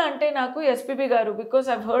 టెంపుల్ అంటే నాకు ఎస్పీబీ గారు, because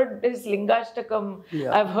I've heard his Lingashtakam,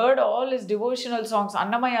 I've heard all his devotional songs,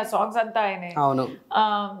 Annamayya songs అంతా ఆయనే.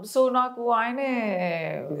 సో నాకు ఆయనే.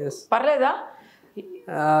 పర్లేదా?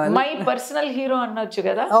 మై పర్సనల్ హీరో అనొచ్చు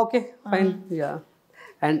కదా. Okay, fine.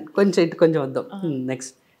 అండ్ కొంచెం వద్దాం.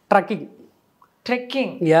 Next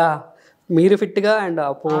trekking. మీరు ఫిట్గా అండ్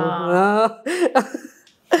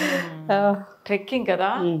ట్రెక్కింగ్ కదా.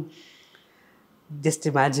 జస్ట్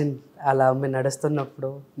ఇమాజిన్ అలా మీరు నడుస్తున్నప్పుడు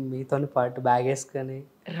మీతో పాటు బ్యాగ్ వేసుకొని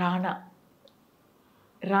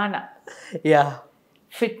రానా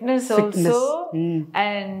ఫిట్నెస్ ఆల్సో.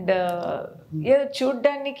 అండ్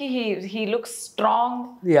చూడ్డానికి he looks strong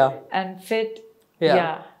and fit.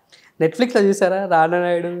 Netflix లో చూసారా రానా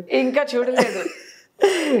నాయుడు? ఇంకా చూడలేదు.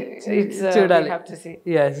 చూడాలి.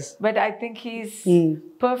 But I think he's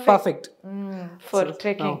perfect for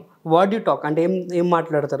trekking. What you talk అంటే ఏం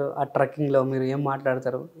మాట్లాడతారు ఆ ట్రెక్కింగ్ లో? మీరు ఏం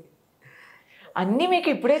మాట్లాడతారు? అన్నీ మీకు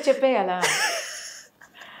ఇప్పుడే చెప్పేయాలా?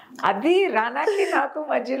 అది రానాకి నాకు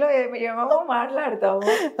మధ్యలో ఏమేమో మాట్లాడతాము.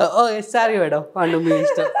 సారీ మేడం, అండ్ మీ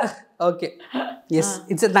ఇష్టం. Okay. Yes,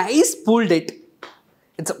 it's a nice pool date.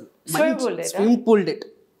 It's swimming pool date.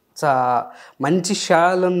 మంచి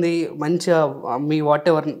షాల్ ఉంది, మంచిగా మీ వాట్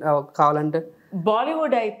ఎవర్ కావాలంటే.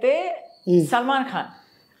 బాలీవుడ్ అయితే సల్మాన్ ఖాన్.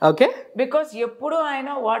 ఓకే. బికాస్ ఎప్పుడు ఆయన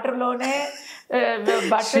వాటర్లోనే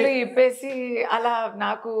బట్టలు ఇప్పేసి అలా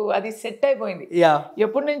నాకు అది సెట్ అయిపోయింది.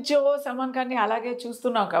 ఎప్పటి నుంచో సల్మాన్ ఖాన్ని అలాగే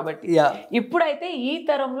చూస్తున్నాం కాబట్టి. ఇప్పుడైతే ఈ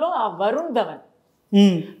తరంలో ఆ వరుణ్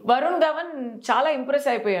ధవన్ చాలా ఇంప్రెస్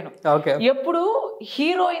అయిపోయాను. ఎప్పుడు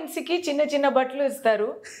హీరోయిన్స్ కి చిన్న చిన్న బట్టలు ఇస్తారు,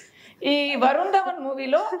 ఈ వరుణ్ ధవన్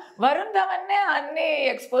మూవీలో వరుణ్ ధవన్ నే అన్ని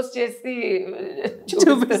ఎక్స్పోజ్ చేసి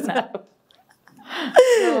చూపిస్తున్నారు.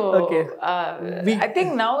 I think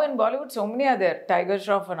now in Bollywood so many are there, Tiger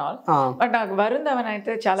Shroff and all, but నాకు వరుణ్ ధవన్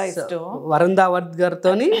అయితే చాలా ఇష్టం. Varun Dhawan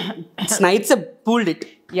గారితోని Nights pulled it.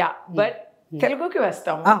 Yeah, but తెలుగుకి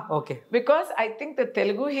వస్తాం. Okay. Because I think the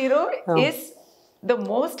Telugu hero is the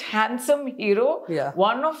most handsome hero,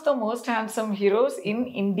 one of the most handsome heroes in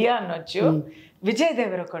India అనొచ్చు, Vijay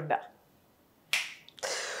Devarakonda.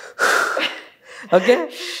 Okay.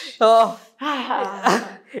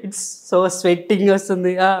 It's so sweating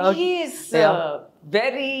వస్తుంది. He is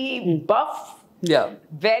very buff,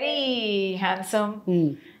 very handsome,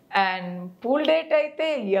 and pool date అయితే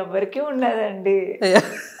ఎవరికి ఉండదండి.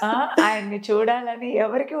 ఆయన్ని చూడాలని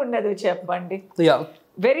ఎవరికి ఉండదు చెప్పండి.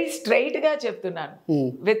 వెరీ స్ట్రైట్ గా చెప్తున్నాను,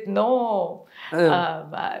 with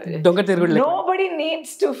nobody needs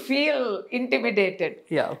to feel intimidated.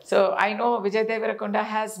 So I know Vijay Deverakonda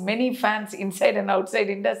has many fans inside and outside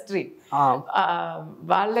industry.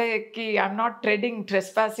 Vallaki, I'm not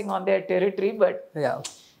trespassing on their territory, but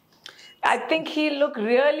I think he look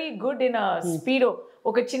really good in a speedo.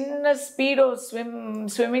 ఒక చిన్న speedo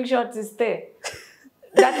swimming shorts ఇస్తే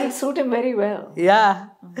that will suit him very well.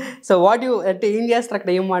 So what you అంటే ఏం చేస్తారు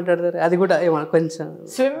అక్కడ, ఏం మాట్లాడతారు అది కూడా ఏమన్నా కొంచెం?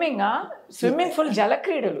 Swimming pool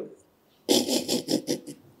జలక్రీడలు.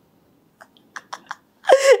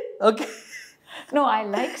 Okay. No, I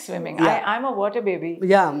like swimming. I'm a water baby.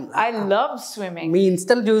 I love swimming. Me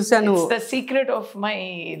install చూసాను. It's the secret of my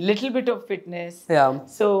little bit of fitness.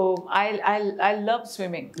 So I love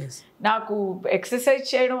swimming. నాకు ఎక్సర్సైజ్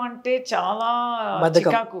చేయడం అంటే చాలా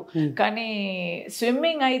చికాకు, కానీ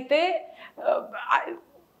స్విమ్మింగ్ అయితే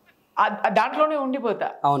దాంట్లోనే ఉండిపోతా.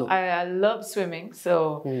 I love swimming. So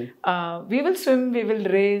we will swim, we will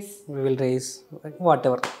race,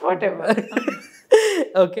 whatever.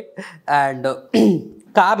 Okay. And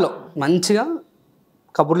కార్లో మంచిగా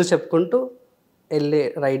కబుర్లు చెప్పుకుంటూ వెళ్ళే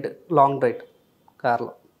రైడ్, లాంగ్ రైడ్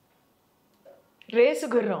కార్లో. రేసు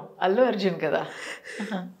గుర్రం అల్లు అర్జున్ కదా.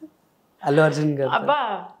 అల్లు అర్జున్ గారు అబ్బా,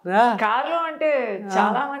 కార్లో అంటే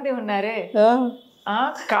చాలా మంది ఉన్నారే.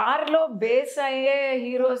 కార్లో బేస్ అయ్యే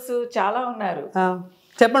హీరోస్ చాలా ఉన్నారు.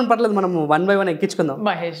 చెప్పండి, పర్లేదు, మనం 1 by 1 ఎక్కించుకుందాం.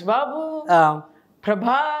 Mahesh Babu,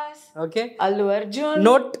 Prabhas, okay, Allu Arjun.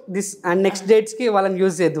 Note this and next dates కి వాళ్ళని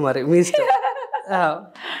యూజ్ చేద్దాం మరి మీ ఇష్టం.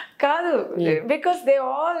 కాదు, because they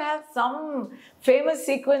all have some famous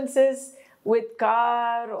sequences with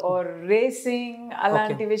car are racing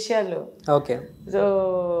అలాంటి విషయాలు. ఓకే. సో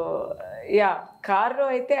కార్లో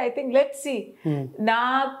అయితే ఐ థింక్ లెట్స్ సీ.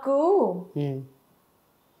 నాకు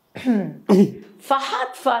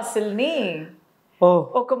ఫహద్ ఫాసిల్ ని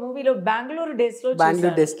ఒక మూవీలో బెంగళూరు డేస్ లో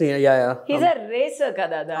హీస్ అ రేసర్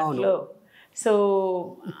కదా దాంట్లో. సో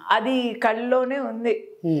అది కళ్ళలోనే ఉంది.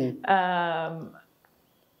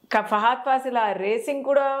 ఫహద్ ఫాసిల్ ఆ రేసింగ్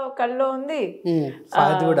కూడా కళ్ళలో ఉంది.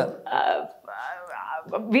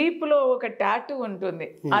 వీపులో ఒక టాటూ ఉంటుంది,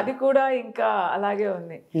 అది కూడా ఇంకా అలాగే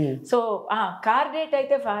ఉంది. సో కార్ డేట్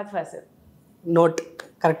అయితే ఫహద్ ఫాసిల్. నోట్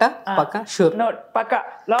కరెక్టా? పక్కా? షూర్. నోట్ పక్కా.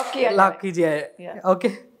 లాక్ కీజియే. Okay,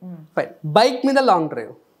 fine. బైక్ మీద long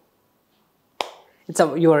drive, it's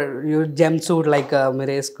your gem suit like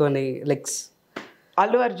మీరు వేసుకొని లెగ్స్.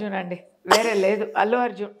 అల్లు అర్జున్ అండి, వేరే లేదు. Allu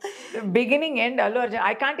Arjun, beginning end Allu Arjun.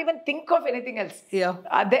 I can't even think of anything else.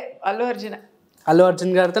 అదే అల్లు అర్జున్. అల్లు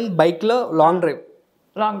అర్జున్ గారితో బైక్ లో లాంగ్ డ్రైవ్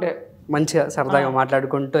మంచిగా సరదాగా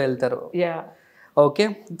మాట్లాడుకుంటూ వెళ్తారు. Okay,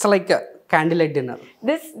 it's like candlelight dinner.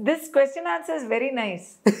 This question answer is very nice.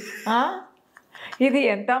 ఇది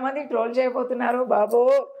ఎంతమంది ట్రోల్ చేయబోతున్నారో బాబో.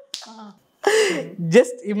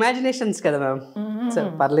 జస్ట్ ఇమాజినేషన్స్ కదా మ్యామ్.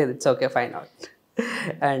 పర్లేదు, it's okay, fine out.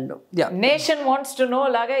 And nation wants to know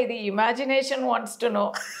లాగా ఇది imagination wants to know.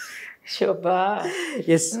 Shobha.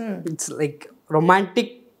 Yes, it's like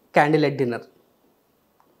romantic candle light dinner.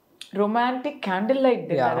 Romantic candle light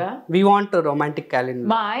డిన్నరా? We want romantic candle.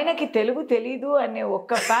 మా ఆయనకి తెలుగు తెలీదు అనే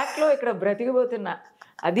ఒక్క fact లో ఇక్కడ బ్రతికిపోతున్నా,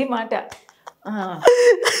 అది మాట.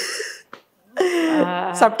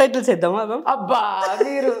 సబ్ టైటిల్స్ వేద్దామా? అబ్బా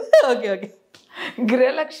మీరు. Okay okay.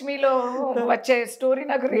 గృహలక్ష్మిలో వచ్చే స్టోరీ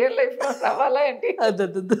నాకు రియల్ లైఫ్ లో రావాలా ఏంటి?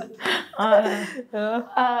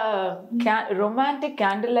 Romantic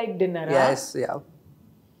candle light dinner.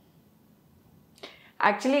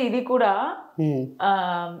 Actually ఇది కూడా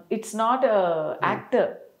ఇట్స్ నాట్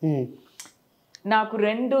యాక్టర్. నాకు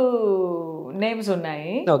 2 నేమ్స్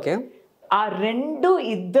ఉన్నాయి. ఓకే, ఆ 2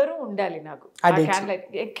 ఇద్దరు ఉండాలి నాకు.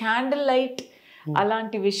 క్యాండిల్ లైట్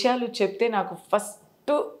అలాంటి విషయాలు చెప్తే నాకు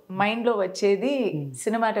ఫస్ట్ మైండ్ లో వచ్చేది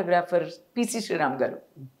సినిమాటోగ్రాఫర్ పిసి శ్రీరామ్ గారు.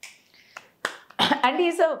 And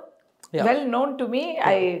is a well known to me.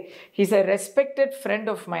 He's a respected friend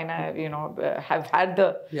of mine. Have had the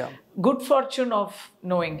good fortune of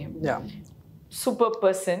knowing him. Super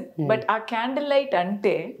person. But ఆ క్యాండిల్ లైట్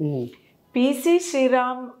అంటే PC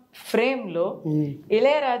Sriram frame లో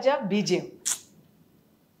Ilaiyaraaja BGM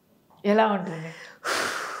ఎలా ఉంటుంది?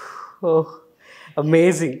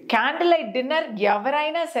 Amazing. Candle light dinner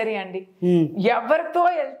ఎవరైనా సరే అండి, ఎవరితో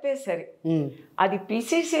వెళ్తే సరే, అది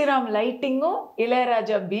PC Sriram lighting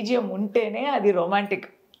Ilaiyaraaja BGM ఉంటేనే అది రొమాంటిక్.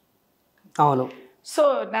 అవును. So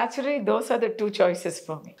naturally those are the 2 choices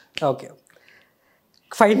for me. Okay,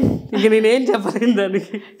 fine. ఇక నేనేం చెప్పలేను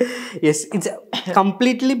దానికి. Yes, it's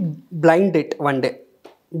completely blind date. 1 day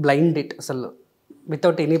blind date అసలు,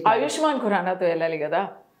 వితౌట్ ఎనీ. ఆయుష్మాన్ ఖురానాతో వెళ్ళాలి కదా.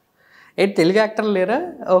 ఏంటి తెలుగు యాక్టర్ లేరా?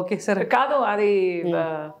 ఓకే సరే. కాదు, అది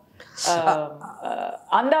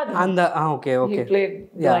ఓకే ఓకే,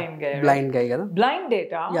 బ్లైండ్ గై కదా. Blind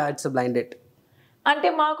date. Yeah, it's blind date. అంటే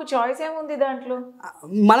మాకు చాయిస్ ఏముంది దాంట్లో?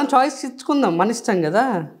 మనం చాయిస్ ఇచ్చుకుందాం, మన ఇష్టం కదా,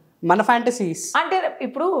 మన ఫ్యాంటసీస్. అంటే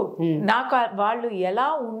ఇప్పుడు నాకు వాళ్ళు ఎలా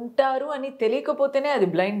ఉంటారు అని తెలియకపోతేనే అది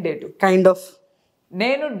బ్లైండ్ డేట్. Kind of.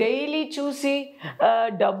 నేను డైలీ చూసి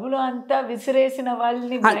డబ్బులు అంతా విసిరేసిన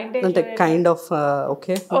వాళ్ళని బ్లైండ్ డేట్ అంటే kind of.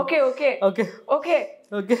 Okay okay okay okay okay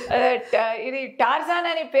okay, ఇది టార్జాన్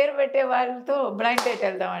అని పేరు పెట్టే వాళ్ళతో బ్లైండ్ డేట్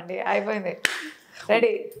వెళ్దామండి. అయిపోయింది,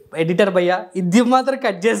 రెడీ. ఎడిటర్ భయ్యా, ఇది మాత్రం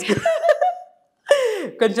కట్ చేసుకో,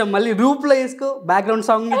 కొంచెం మళ్ళీ రూప్లో వేసుకో, బ్యాక్గ్రౌండ్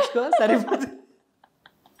సాంగ్ ఇచ్చుకో, సరిపోతుంది.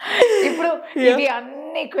 ఇప్పుడు ఇవి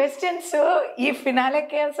అన్ని క్వశ్చన్స్ ఈ ఫినాలే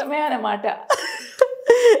కోసమే అన్నమాట.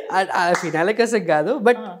 ఫినాలే కోసం కాదు,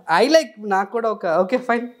 బట్ ఐ లైక్, నాకు కూడా ఒక okay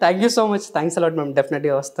fine, thank you so much, thanks a lot ma'am,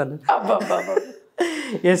 డెఫినెట్గా వస్తాను.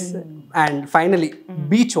 Yes. And finally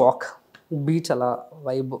beach walk. Beach అలా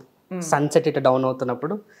వైబ్, సన్సెట్ ఇట్లా డౌన్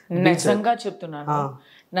అవుతున్నప్పుడు. నిజంగా చెప్తున్నాను,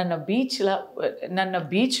 నన్ను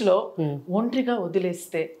బీచ్లో ఒంటరిగా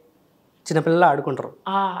వదిలేస్తే చిన్నపిల్లలు ఆడుకుంటారు.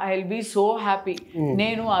 I will be so happy.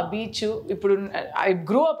 నేను ఆ బీచ్, ఇప్పుడు I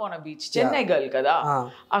grew up on a beach, Chennai girl కదా,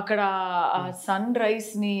 అక్కడ సన్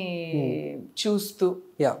రైజ్ ని చూస్తూ,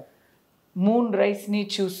 మూన్ రైజ్ ని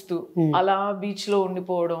చూస్తూ అలా బీచ్ లో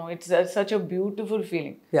ఉండిపోవడం, it's such a beautiful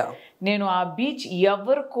feeling. నేను ఆ బీచ్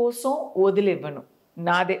ఎవరి కోసం వదిలివ్వను,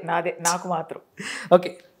 నాదే నాదే, నాకు మాత్రం.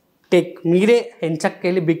 ఓకే, మీరే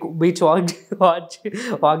ఎంచక్కెళ్ళి బీచ్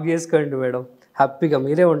వాక్ చేసుకోండి మేడం, హ్యాపీగా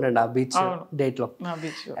మీరే ఉండండి ఆ బీచ్ డేట్లో.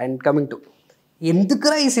 అండ్ కమింగ్ టు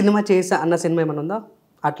ఎందుకురా ఈ సినిమా చేసా అన్న సినిమా ఏమైనా ఉందా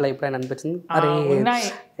అట్లా ఎప్పుడైనా అనిపించింది? అరే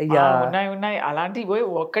ఉన్నాయి అలాంటివి పోయి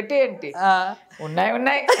ఒక్కటే ఏంటి,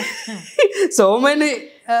 ఉన్నాయి సో మెనీ.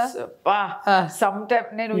 సమ్ టైమ్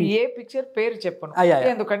నేను ఏ పిక్చర్ పేరు చెప్పను,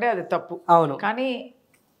 ఎందుకంటే అది తప్పు. అవును, కానీ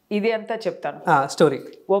ఇది అంతా చెప్తాను స్టోరీ.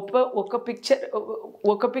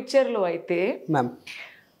 ఒక పిక్చర్లో అయితే మ్యామ్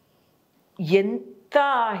ఎంత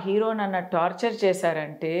హీరో నన్ను టార్చర్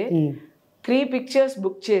చేశారంటే, 3 pictures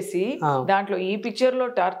బుక్ చేసి దాంట్లో ఈ పిక్చర్ లో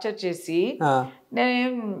టార్చర్ చేసి,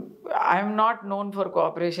 నేను I'm not known for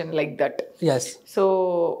cooperation like that. So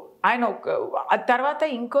ఆయన తర్వాత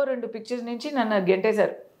ఇంకో 2 pictures నుంచి నన్ను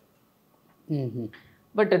గెంటేశారు.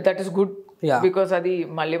 But that is good, because అది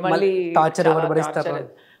మళ్ళీ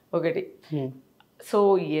ఒకటి. సో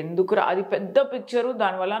ఎందుకు అది పెద్ద పిక్చరు,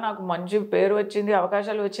 దానివల్ల నాకు మంచి పేరు వచ్చింది,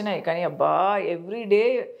 అవకాశాలు వచ్చినాయి. కానీ అబ్బా ఎవ్రీ డే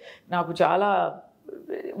నాకు చాలా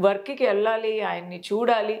వర్క్కి వెళ్ళాలి, ఆయన్ని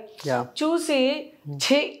చూడాలి, చూసి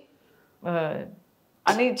ఛీ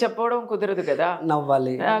అని చెప్పడం కుదరదు కదా,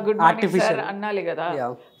 నవ్వాలి, గుడ్ మార్నింగ్ సార్ అనాలి కదా.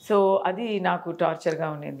 సో అది నాకు టార్చర్గా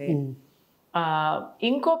ఉండింది.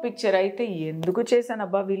 ఇంకో పిక్చర్ అయితే ఎందుకు చేశాను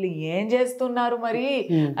అబ్బా, వీళ్ళు ఏం చేస్తున్నారు మరి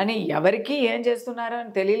అని, ఎవరికి ఏం చేస్తున్నారు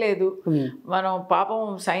అని తెలియలేదు. మనం పాపం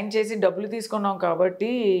సైన్ చేసి డబ్బులు తీసుకున్నాం కాబట్టి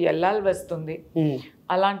వెళ్ళాలి వస్తుంది,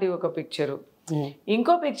 అలాంటి ఒక పిక్చరు.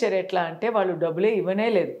 ఇంకో పిక్చర్ ఎట్లా అంటే వాళ్ళు డబ్బులే ఇవ్వనే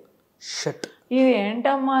లేదు, ఇది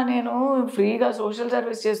ఏంటమ్మా నేను ఫ్రీగా సోషల్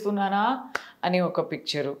సర్వీస్ చేస్తున్నానా అని ఒక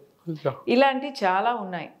పిక్చరు. ఇలాంటివి చాలా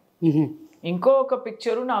ఉన్నాయి. ఇంకో ఒక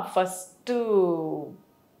పిక్చరు నా ఫస్ట్,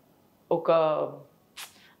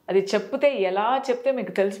 అది చెప్తే ఎలా చెప్తే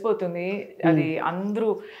మీకు తెలిసిపోతుంది. అది అందరూ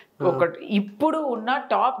ఇప్పుడు ఉన్న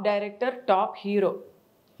top director, top hero,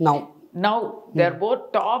 now they are both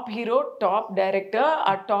top hero, top director.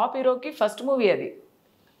 ఆ టాప్ హీరోకి ఫస్ట్ మూవీ అది.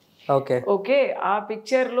 ఓకే, ఆ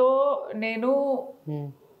పిక్చర్లో నేను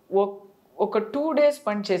ఒక 2 days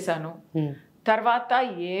పని చేశాను. తర్వాత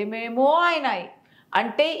ఏమేమో అయినాయి,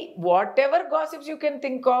 అంటే what ever gossips you can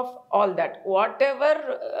think of all that, what ever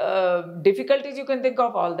difficulties you can think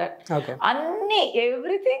of all that, అన్ని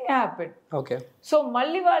ఎవ్రీథింగ్ హ్యాపెన్. సో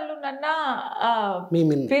మళ్ళీ వాళ్ళు నన్ను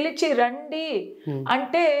పిలిచి రండి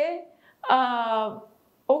అంటే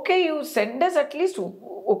okay you send us at least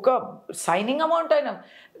ఒక సైనింగ్ అమౌంట్ అయినా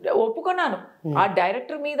ఒప్పుకున్నాను. ఆ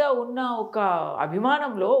డైరెక్టర్ మీద ఉన్న ఒక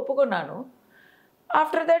అభిమానంలో ఒప్పుకున్నాను.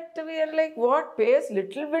 After that we are like what face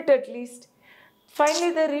little bit at least. Finally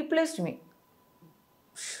they replaced me.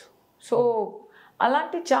 So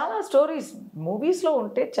అలాంటి చాలా స్టోరీస్ మూవీస్లో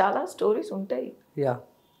ఉంటే చాలా స్టోరీస్ ఉంటాయి.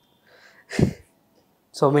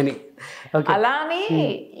 So many.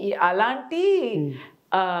 అలాంటి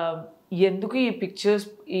ఎందుకు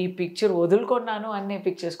ఈ పిక్చర్ వదులుకున్నాను అనే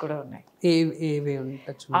పిక్చర్స్ కూడా ఉన్నాయి.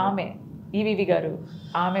 ఆమె ఈవివి గారు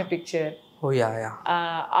ఆమె పిక్చర్,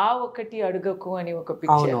 ఆ ఒకటి అడుగకు అని ఒక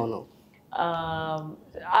పిక్చర్,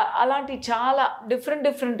 అలాంటి చాలా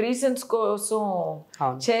డిఫరెంట్ రీజన్స్ కోసం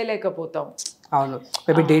చేయలేకపోతాం.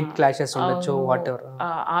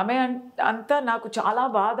 ఆమె అంతా నాకు చాలా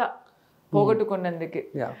బాధ పోగొట్టుకున్నందుకు.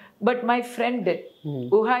 బట్ మై ఫ్రెండ్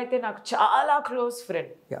ఊహ అయితే నాకు చాలా క్లోజ్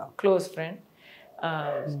ఫ్రెండ్.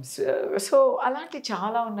 సో అలాంటి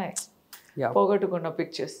చాలా ఉన్నాయి పోగొట్టుకున్న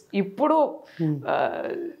పిక్చర్స్. ఇప్పుడు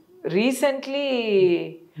రీసెంట్లీ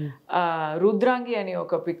రుద్రాంగి అని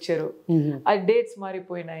ఒక పిక్చరు, ఆ డేట్స్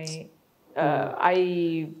మారిపోయినాయి. I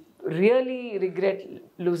really regret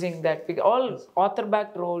losing that picture. All author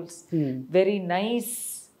back roles, very nice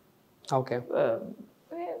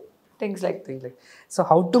things like. So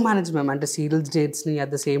how to manage ma'am అంటే సీరియల్స్ డేట్స్ ని at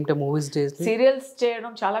the same time movies dates ని? Serials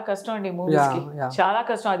చేయడం చాలా కష్టం అండి మూవీస్ కి, చాలా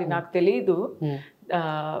కష్టం. అది నాకు తెలియదు.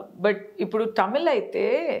 బట్ ఇప్పుడు తమిళ్ అయితే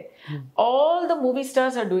all the movie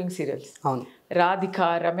stars are doing serials. Radhika,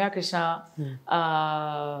 Ramya Krishna,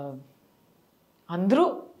 అందరూ,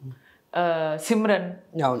 Simran,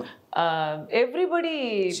 everybody,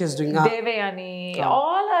 Devayani,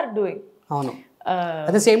 all are doing.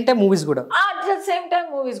 at the same time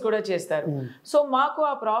movies కూడా చేస్తారు. సో మాకు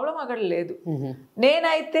ఆ ప్రాబ్లం అక్కడ లేదు.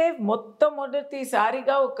 నేనైతే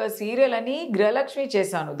మొట్టమొదటిసారిగా ఒక సీరియల్ అని గృహలక్ష్మి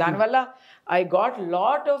చేశాను. దానివల్ల I got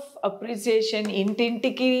lot of appreciation.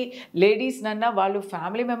 ఇంటింటికి లేడీస్ నన్న వాళ్ళు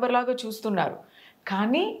ఫ్యామిలీ మెంబర్ లాగా చూస్తున్నారు.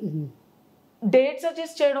 కానీ డేట్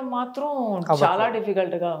సజెస్ట్ చేయడం మాత్రం చాలా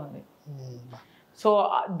డిఫికల్ట్గా ఉంది. సో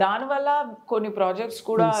దానివల్ల కొన్ని ప్రాజెక్ట్స్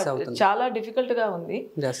కూడా చాలా డిఫికల్ట్గా ఉంది.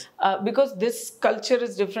 Because this culture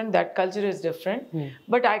is different, that culture is different.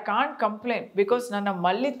 But I can't complaint because నన్ను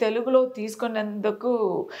మళ్ళీ తెలుగులో తీసుకున్నందుకు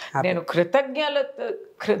నేను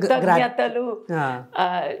కృతజ్ఞతలు.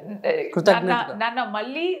 నన్ను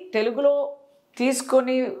మళ్ళీ తెలుగులో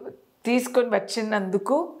తీసుకొని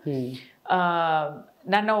వచ్చినందుకు,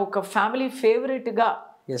 నన్ను ఒక ఫ్యామిలీ ఫేవరెట్గా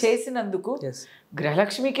చేసినందుకు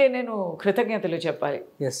గృహలక్ష్మికే నేను కృతజ్ఞతలు చెప్పాలి.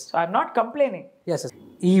 So I'm not complaining.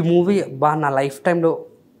 ఈ మూవీ నా లైఫ్ టైంలో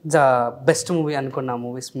బెస్ట్ మూవీ అనుకున్న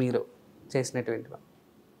మూవీస్ మీరు చేసినటువంటి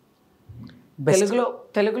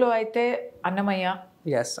తెలుగులో అయితే అన్నమయ్య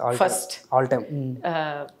ఫస్ట్ ఆల్ టైమ్.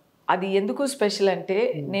 అది ఎందుకు స్పెషల్ అంటే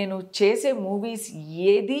నేను చేసే మూవీస్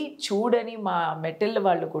ఏది చూడని మా మెటల్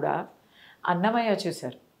వాళ్ళు కూడా అన్నమయ్య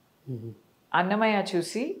చూశారు. అన్నమయ్య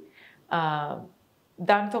చూసి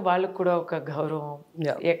దాంతో వాళ్ళకు కూడా ఒక గౌరవం.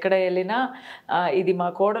 ఎక్కడ వెళ్ళినా ఇది మా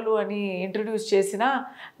కోడలు అని ఇంట్రడ్యూస్ చేసినా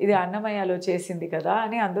ఇది అన్నమయ్యలో చేసింది కదా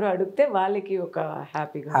అని అందరూ అడిగితే వాళ్ళకి ఒక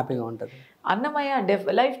హ్యాపీగా ఉంటుంది. Annamayya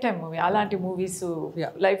life time movie. అలాంటి మూవీస్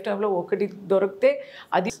లైఫ్ టైంలో ఒకటి దొరికితే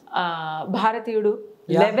అది భారతీయుడు.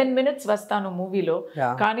 11 minutes వస్తాను మూవీలో,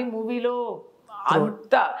 కానీ మూవీలో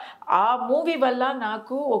అంత ఆ మూవీ వల్ల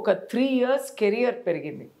నాకు ఒక 3 years కెరియర్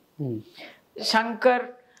పెరిగింది. శంకర్,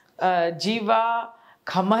 జీవా,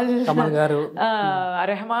 కమల్ గారు,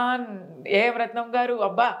 రెహమాన్, ఏఎం రత్నం గారు,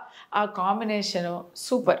 అబ్బా ఆ కాంబినేషన్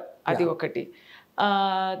సూపర్. అది ఒకటి.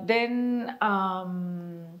 దెన్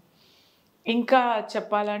ఇంకా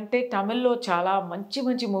చెప్పాలంటే తమిళ్లో చాలా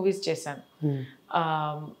మంచి మూవీస్ చేశాను.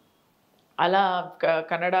 అలా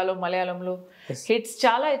కన్నడలో, మలయాళంలో హిట్స్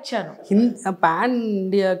చాలా ఇచ్చాను.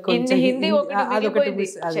 హిందీ ఒకటి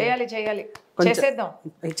చేయాలి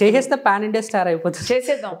చేసేస్తే పాన్ ఇండియా స్టార్ అయిపోతుంది.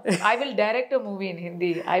 చేసేద్దాం. I will direct movie in Hindi,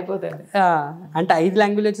 అయిపోతుంది. అంటే 5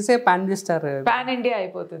 languages pan India star, pan India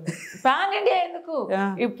అయిపోతుంది. పాన్ ఇండియా ఎందుకు,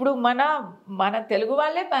 ఇప్పుడు మన తెలుగు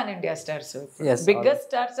వాళ్ళే pan India stars. Biggest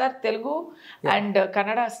stars are Telugu and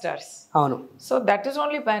Kannada stars. అవును. So that is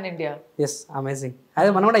only pan India. Yes, amazing.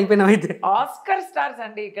 అదే మనం కూడా అయిపోయినాం అయితే. ఆస్కర్ స్టార్స్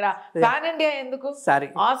అండి ఇక్కడ. పాన్ ఇండియా ఎందుకు,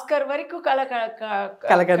 ఆస్కర్ వరకు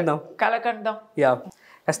కలకందాం. యా,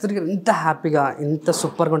 కస్తూరి గారు ఇంత హ్యాపీగా, ఇంత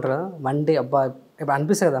సూపర్గా ఉంటారు కదా. వన్ డే అబ్బా ఇప్పుడు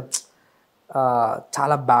అనిపిస్తుంది కదా,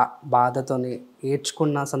 చాలా బాధతోని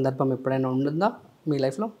ఏడ్చుకున్న సందర్భం ఎప్పుడైనా ఉంటుందా? మీ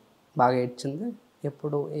లైఫ్లో బాగా ఏడ్చింది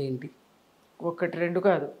ఎప్పుడు ఏంటి? ఒకటి రెండు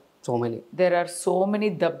కాదు, so many. There are so many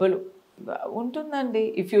దెబ్బలు ఉంటుందండి.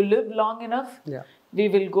 If you live long enough we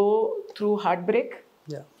will go through heart break,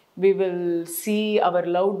 we will see hour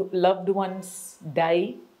loved ones die.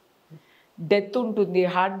 Death ఉంటుంది,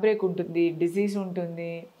 హార్ట్ బ్రేక్ ఉంటుంది, డిసీజ్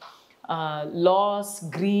ఉంటుంది, లాస్,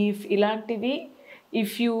 గ్రీఫ్, ఇలాంటివి.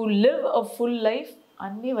 If you live a full life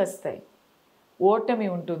అన్నీ వస్తాయి. ఓటమి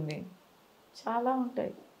ఉంటుంది, చాలా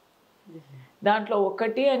ఉంటాయి. దాంట్లో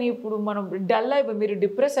ఒకటి అని ఇప్పుడు మనం డల్ అయిపోయి మీరు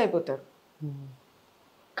డిప్రెస్ అయిపోతారు.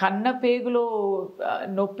 కన్న పేగులో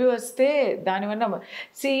నొప్పి వస్తే దానివల్ల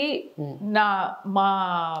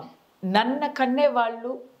నన్న కన్నే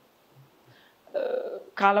వాళ్ళు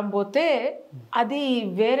కాలం పోతే అది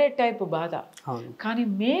వేరే టైప్ బాధ. కానీ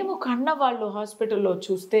మేము కన్న వాళ్ళు హాస్పిటల్లో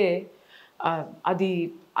చూస్తే అది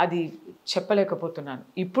అది చెప్పలేకపోతున్నాను.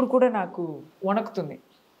 ఇప్పుడు కూడా నాకు వణుకుతుంది.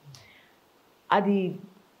 అది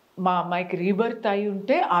మా అమ్మాయికి రీబర్త్ అయి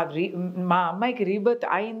ఉంటే మా అమ్మాయికి రీబర్త్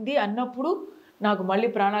అయింది అన్నప్పుడు నాకు మళ్ళీ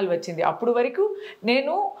ప్రాణాలు వచ్చింది. అప్పుడు వరకు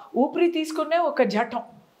నేను ఊపిరి తీసుకునే ఒక జటం.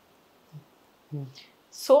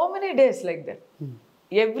 So many days like that.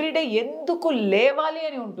 Everyday ఎందుకు లేవాలి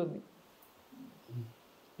అని ఉంటుంది,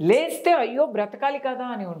 లేస్తే అయ్యో బ్రతకాలి కదా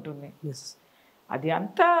అని ఉంటుంది. అది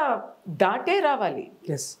అంతా దాటే రావాలి.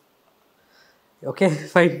 Okay,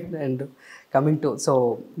 fine. And coming to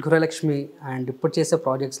Gruhalakshmi and ఇప్పుడు చేసే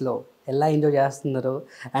ప్రాజెక్ట్స్లో ఎలా ఎంజాయ్ చేస్తున్నారు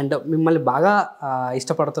అండ్ మిమ్మల్ని బాగా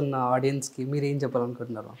ఇష్టపడుతున్న ఆడియన్స్కి మీరు ఏం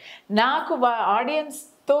చెప్పాలనుకుంటున్నారు? నాకు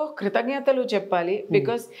ఆడియన్స్తో కృతజ్ఞతలు చెప్పాలి.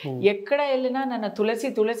 బికాస్ ఎక్కడ వెళ్ళినా నన్ను తులసి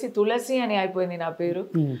తులసి తులసి అని అయిపోయింది నా పేరు.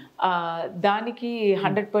 దానికి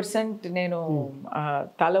 100% నేను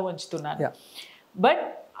తల వంచుతున్నాను. బట్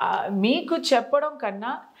మీకు చెప్పడం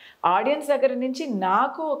కన్నా ఆడియన్స్ దగ్గర నుంచి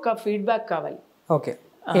నాకు ఒక ఫీడ్బ్యాక్ కావాలి. ఓకే,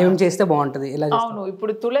 ఏం చేస్తే బాగుంటుంది, అవును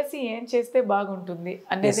ఇప్పుడు తులసి ఏం చేస్తే బాగుంటుంది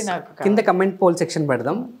అనేది నాకు. కింద కమెంట్ పోల్ సెక్షన్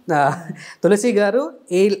పెడదాం. తులసి గారు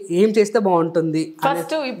ఏం చేస్తే బాగుంటుంది.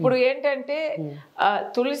 ఫస్ట్ ఇప్పుడు ఏంటంటే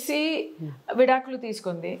తులసి విడాకులు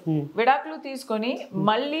తీసుకొని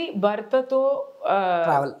మళ్ళీ భర్తతో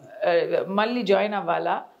మళ్ళీ జాయిన్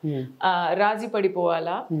అవ్వాలా, రాజీ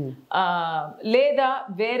పడిపోవాలా, లేదా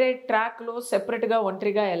వేరే ట్రాక్ లో సెపరేట్ గా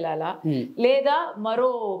ఒంటరిగా వెళ్ళాలా, లేదా మరో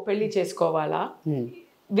పెళ్లి చేసుకోవాలా,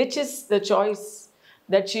 which is the choice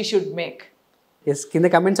that she should make. కింద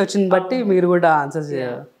కమెంట్స్ వచ్చిన బట్టి మీరు కూడా ఆన్సర్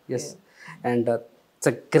చేయాలి. And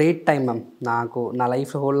it's a great time ma'am. నాకు నా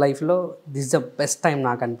హోల్ లైఫ్లో this is the best time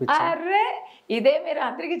నాకు అనిపించింది. అరే ఇదే మీరు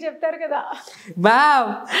అందరికీ చెప్తారు కదా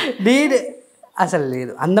మ్యామ్. అసలు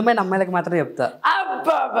లేదు, అందమైన అమ్మాయిలకు మాత్రమే చెప్తా.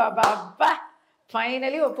 అబ్బా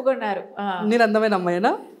ఫైనలీ ఒప్పుకున్నారు. నేను అందమైన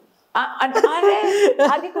అమ్మాయినా అంటే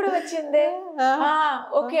అది కూడా వచ్చిందే.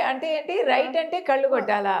 ఓకే అంటే ఏంటి, రైట్ అంటే కళ్ళు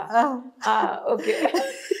కొట్టాలా? Okay,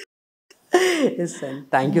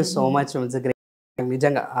 thank you so much.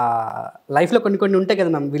 నిజంగా లైఫ్లో కొన్ని ఉంటాయి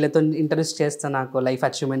కదా మ్యామ్, వీళ్ళతో ఇంటర్వ్యూస్ చేస్తే నాకు లైఫ్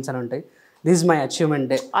అచీవ్మెంట్స్ అని ఉంటాయి. This is my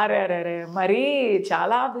achievement. అరే అరే అరే మరి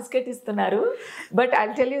చాలా బిస్కెట్ ఇస్తున్నారు. But I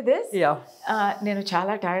tell you this, నేను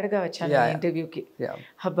చాలా టైర్డ్గా వచ్చాను ఇంటర్వ్యూకి.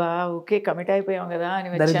 అబ్బా ఓకే కమిట్ అయిపోయాం కదా అని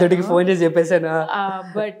వచ్చాను, ఫోన్ చేసి చెప్పేసాను.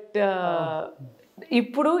 బట్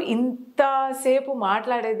ఇప్పుడు ఇంతసేపు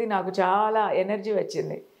మాట్లాడేది నాకు చాలా ఎనర్జీ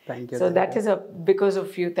వచ్చింది. So that is because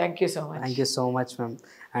of you. Thank you so much. Thank you so much ma'am.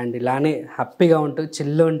 And ఇలానే హ్యాపీగా ఉంటూ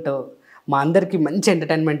చిల్లు ఉంటూ మా అందరికి మంచి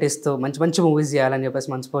ఎంటర్టైన్మెంట్ ఇస్తూ మంచి మంచి మూవీస్ చేయాలని చెప్పేసి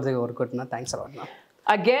మనస్ఫూర్తిగా కోరుకుంటున్నా. Thanks a lot ma'am.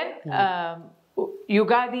 Again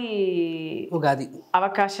Ugadi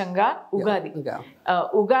అవకాశంగా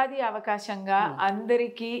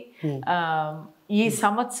అందరికీ ఈ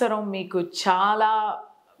సంవత్సరం మీకు చాలా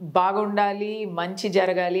బాగుండాలి, మంచి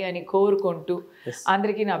జరగాలి అని కోరుకుంటూ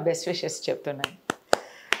అందరికీ నా బెస్ట్ విషెస్ చెప్తున్నాను.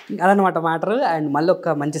 అదనమాట మ్యాటర్. అండ్ మళ్ళీ ఒక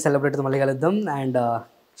మంచి సెలబ్రిటీతో మళ్ళీ కలుద్దాం. And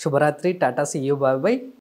శుభరాత్రి, Tata, see you, bye bye.